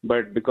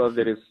 But because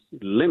there is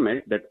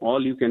limit that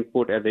all you can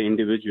put as an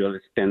individual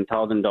is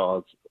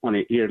 $10,000 on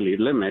a yearly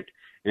limit,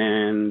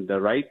 and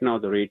right now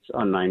the rates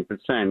are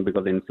 9%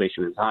 because the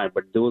inflation is high,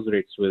 but those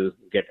rates will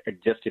get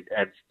adjusted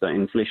as the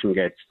inflation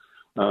gets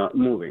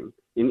moving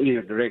in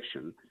either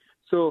direction.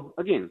 So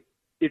again,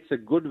 it's a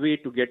good way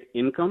to get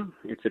income.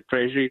 It's a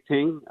Treasury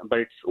thing, but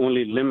it's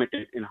only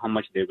limited in how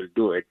much they will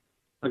do it.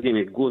 Again,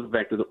 it goes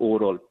back to the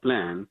overall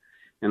plan.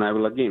 And I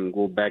will again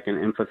go back and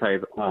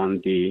emphasize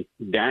on the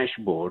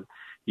dashboard.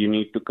 You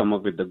need to come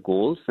up with the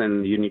goals,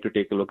 and you need to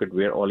take a look at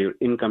where all your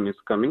income is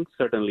coming.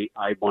 Certainly,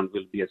 I bond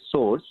will be a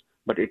source,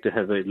 but it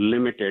has a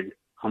limited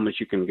how much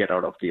you can get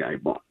out of the I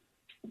bond.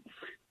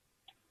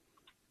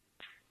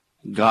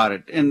 Got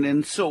it.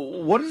 And so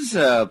what is,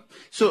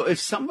 so if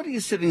somebody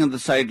is sitting on the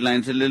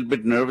sidelines a little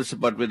bit nervous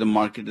about where the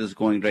market is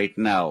going right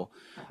now,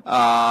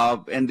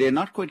 and they're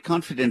not quite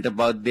confident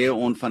about their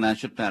own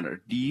financial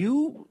planner, do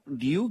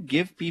you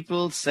give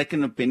people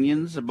second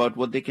opinions about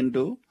what they can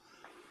do?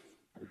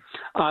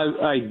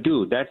 I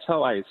do. That's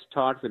how I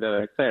start with,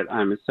 as I said,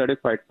 I'm a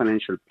certified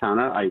financial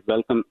planner. I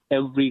welcome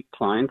every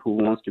client who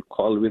wants to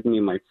call with me.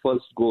 My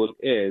first goal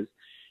is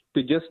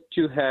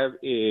to have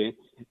a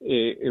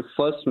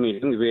first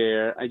meeting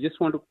where I just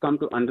want to come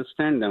to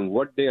understand them,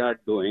 what they are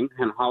doing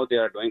and how they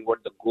are doing,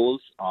 what the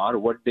goals are,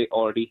 what they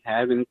already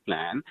have in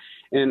plan.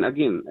 And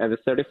again, as a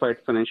certified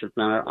financial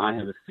planner, I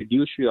have a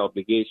fiduciary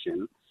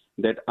obligation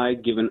that I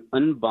give an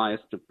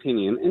unbiased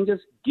opinion and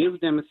just give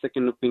them a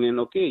second opinion.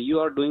 Okay, you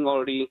are doing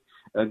already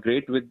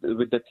great with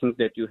the things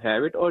that you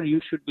have it, or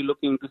you should be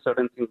looking into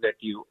certain things that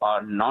you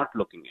are not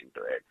looking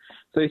into it.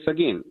 So it's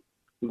again,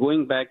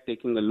 going back,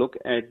 taking a look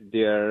at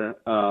their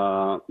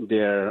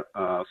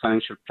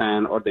financial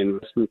plan or the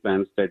investment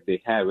plans that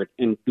they have it,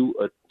 and do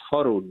a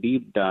thorough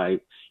deep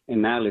dive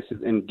analysis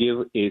and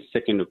give a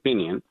second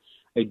opinion.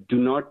 I do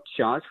not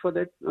charge for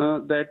that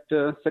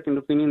second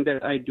opinion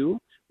that I do,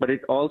 but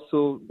it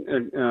also,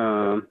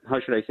 how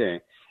should I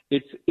say,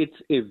 it's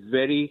a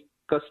very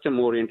custom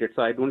oriented.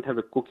 So I don't have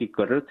a cookie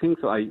cutter thing.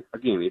 So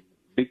it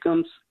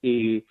becomes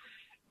a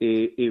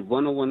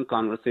one-on-one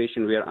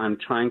conversation where I'm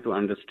trying to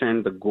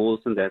understand the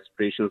goals and the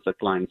aspirations the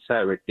clients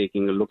have it,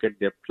 taking a look at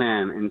their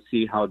plan and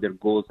see how their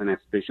goals and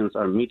aspirations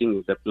are meeting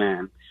with the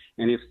plan.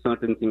 And if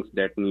certain things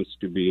that needs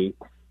to be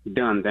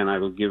done, then I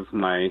will give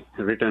my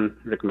written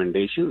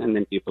recommendation, and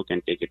then people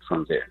can take it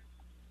from there.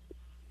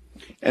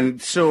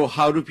 And so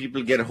how do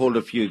people get a hold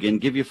of you? Again,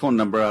 give your phone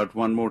number out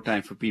one more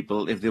time for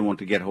people if they want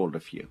to get a hold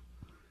of you.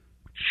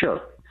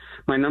 Sure.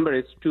 My number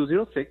is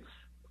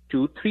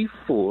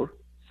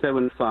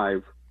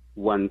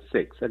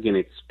 206-234-7516. Again,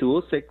 it's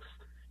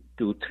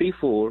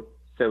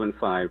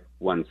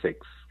 206-234-7516.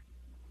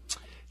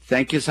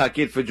 Thank you,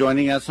 Saket, for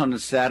joining us on a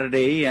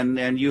Saturday.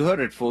 And you heard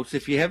it, folks.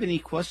 If you have any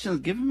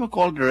questions, give him a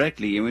call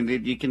directly. I mean,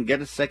 you can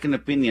get a second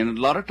opinion. A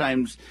lot of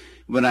times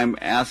when I'm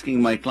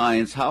asking my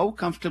clients, how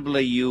comfortable are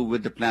you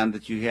with the plan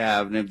that you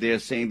have? And if they're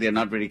saying they're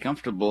not very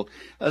comfortable,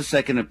 a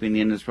second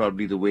opinion is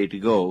probably the way to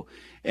go.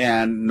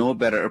 And no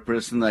better a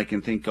person I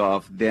can think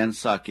of than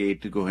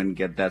Saket to go ahead and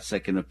get that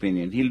second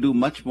opinion. He'll do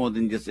much more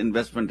than just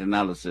investment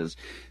analysis,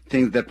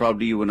 things that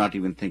probably you were not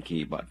even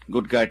thinking about.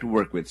 Good guy to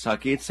work with.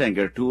 Saket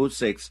Sengar,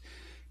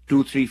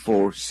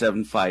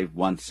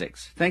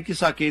 206-234-7516. Thank you,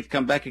 Saket.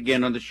 Come back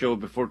again on the show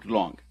before too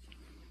long.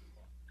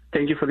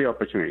 Thank you for the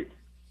opportunity.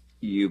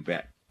 You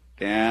bet.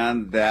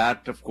 And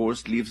that, of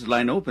course, leaves the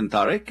line open.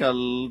 Tariq,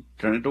 I'll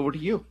turn it over to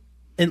you.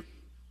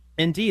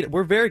 Indeed.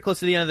 We're very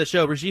close to the end of the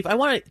show. Rajiv, I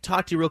want to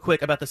talk to you real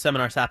quick about the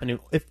seminars happening.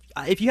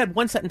 If you had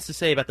one sentence to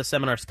say about the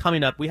seminars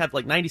coming up, we have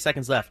like 90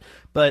 seconds left,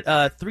 but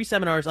 3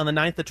 seminars on the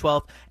 9th, the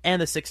 12th,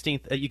 and the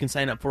 16th that you can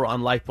sign up for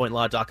on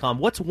lifepointlaw.com.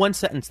 What's one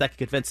sentence that could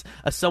convince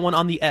someone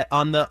on the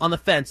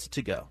fence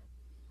to go?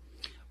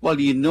 Well,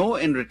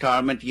 in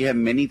retirement, you have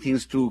many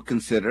things to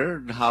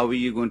consider. How are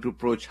you going to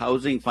approach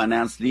housing,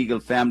 finance,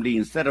 legal, family?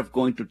 Instead of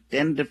going to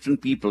 10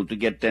 different people to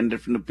get 10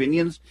 different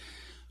opinions,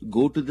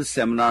 go to the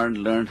seminar and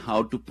learn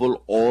how to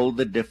pull all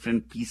the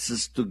different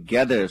pieces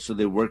together so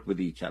they work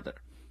with each other.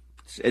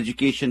 It's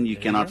education you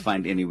cannot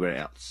find anywhere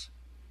else.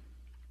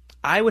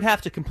 I would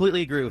have to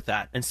completely agree with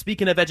that. And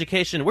speaking of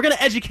education, we're going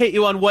to educate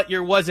you on what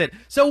year was it.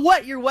 So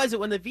what year was it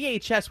when the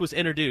VHS was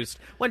introduced?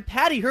 When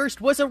Patty Hearst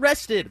was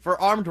arrested for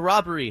armed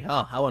robbery.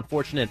 Oh, how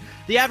unfortunate.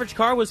 The average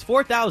car was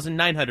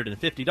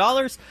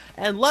 $4,950.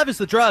 And Love is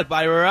the Drug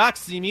by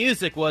Roxy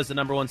Music was the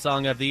number one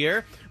song of the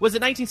year. Was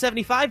it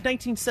 1975,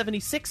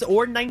 1976,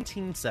 or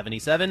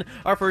 1977?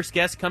 Our first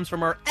guest comes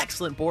from our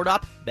excellent board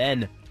op,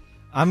 Ben.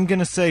 I'm going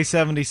to say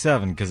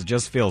 77 because it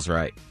just feels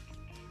right.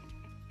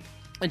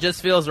 It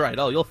just feels right.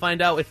 Oh, you'll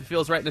find out if it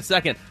feels right in a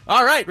second.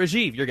 All right,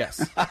 Rajiv, your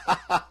guess.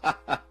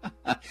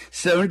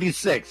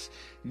 76,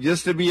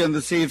 just to be on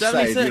the safe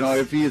 76. side. You know,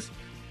 if he's...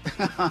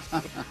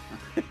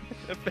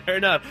 Fair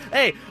enough.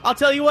 Hey, I'll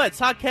tell you what,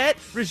 Saket,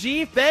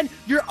 Rajiv, Ben,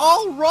 you're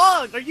all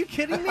wrong. Are you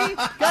kidding me?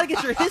 Gotta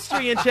get your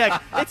history in check.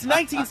 It's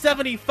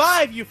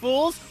 1975, you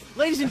fools.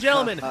 Ladies and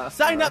gentlemen,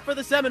 sign up for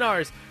the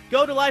seminars.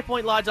 Go to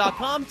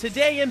LifePointLaw.com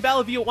today in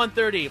Bellevue at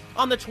 1:30,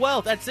 on the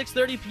 12th at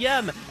 6:30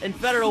 p.m. in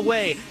Federal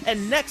Way,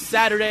 and next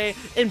Saturday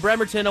in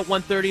Bremerton at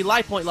 1:30,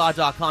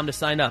 LifePointLaw.com to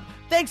sign up.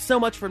 Thanks so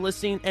much for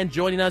listening and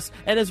joining us,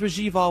 and as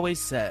Rajiv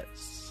always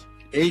says...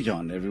 Age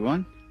on,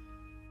 everyone.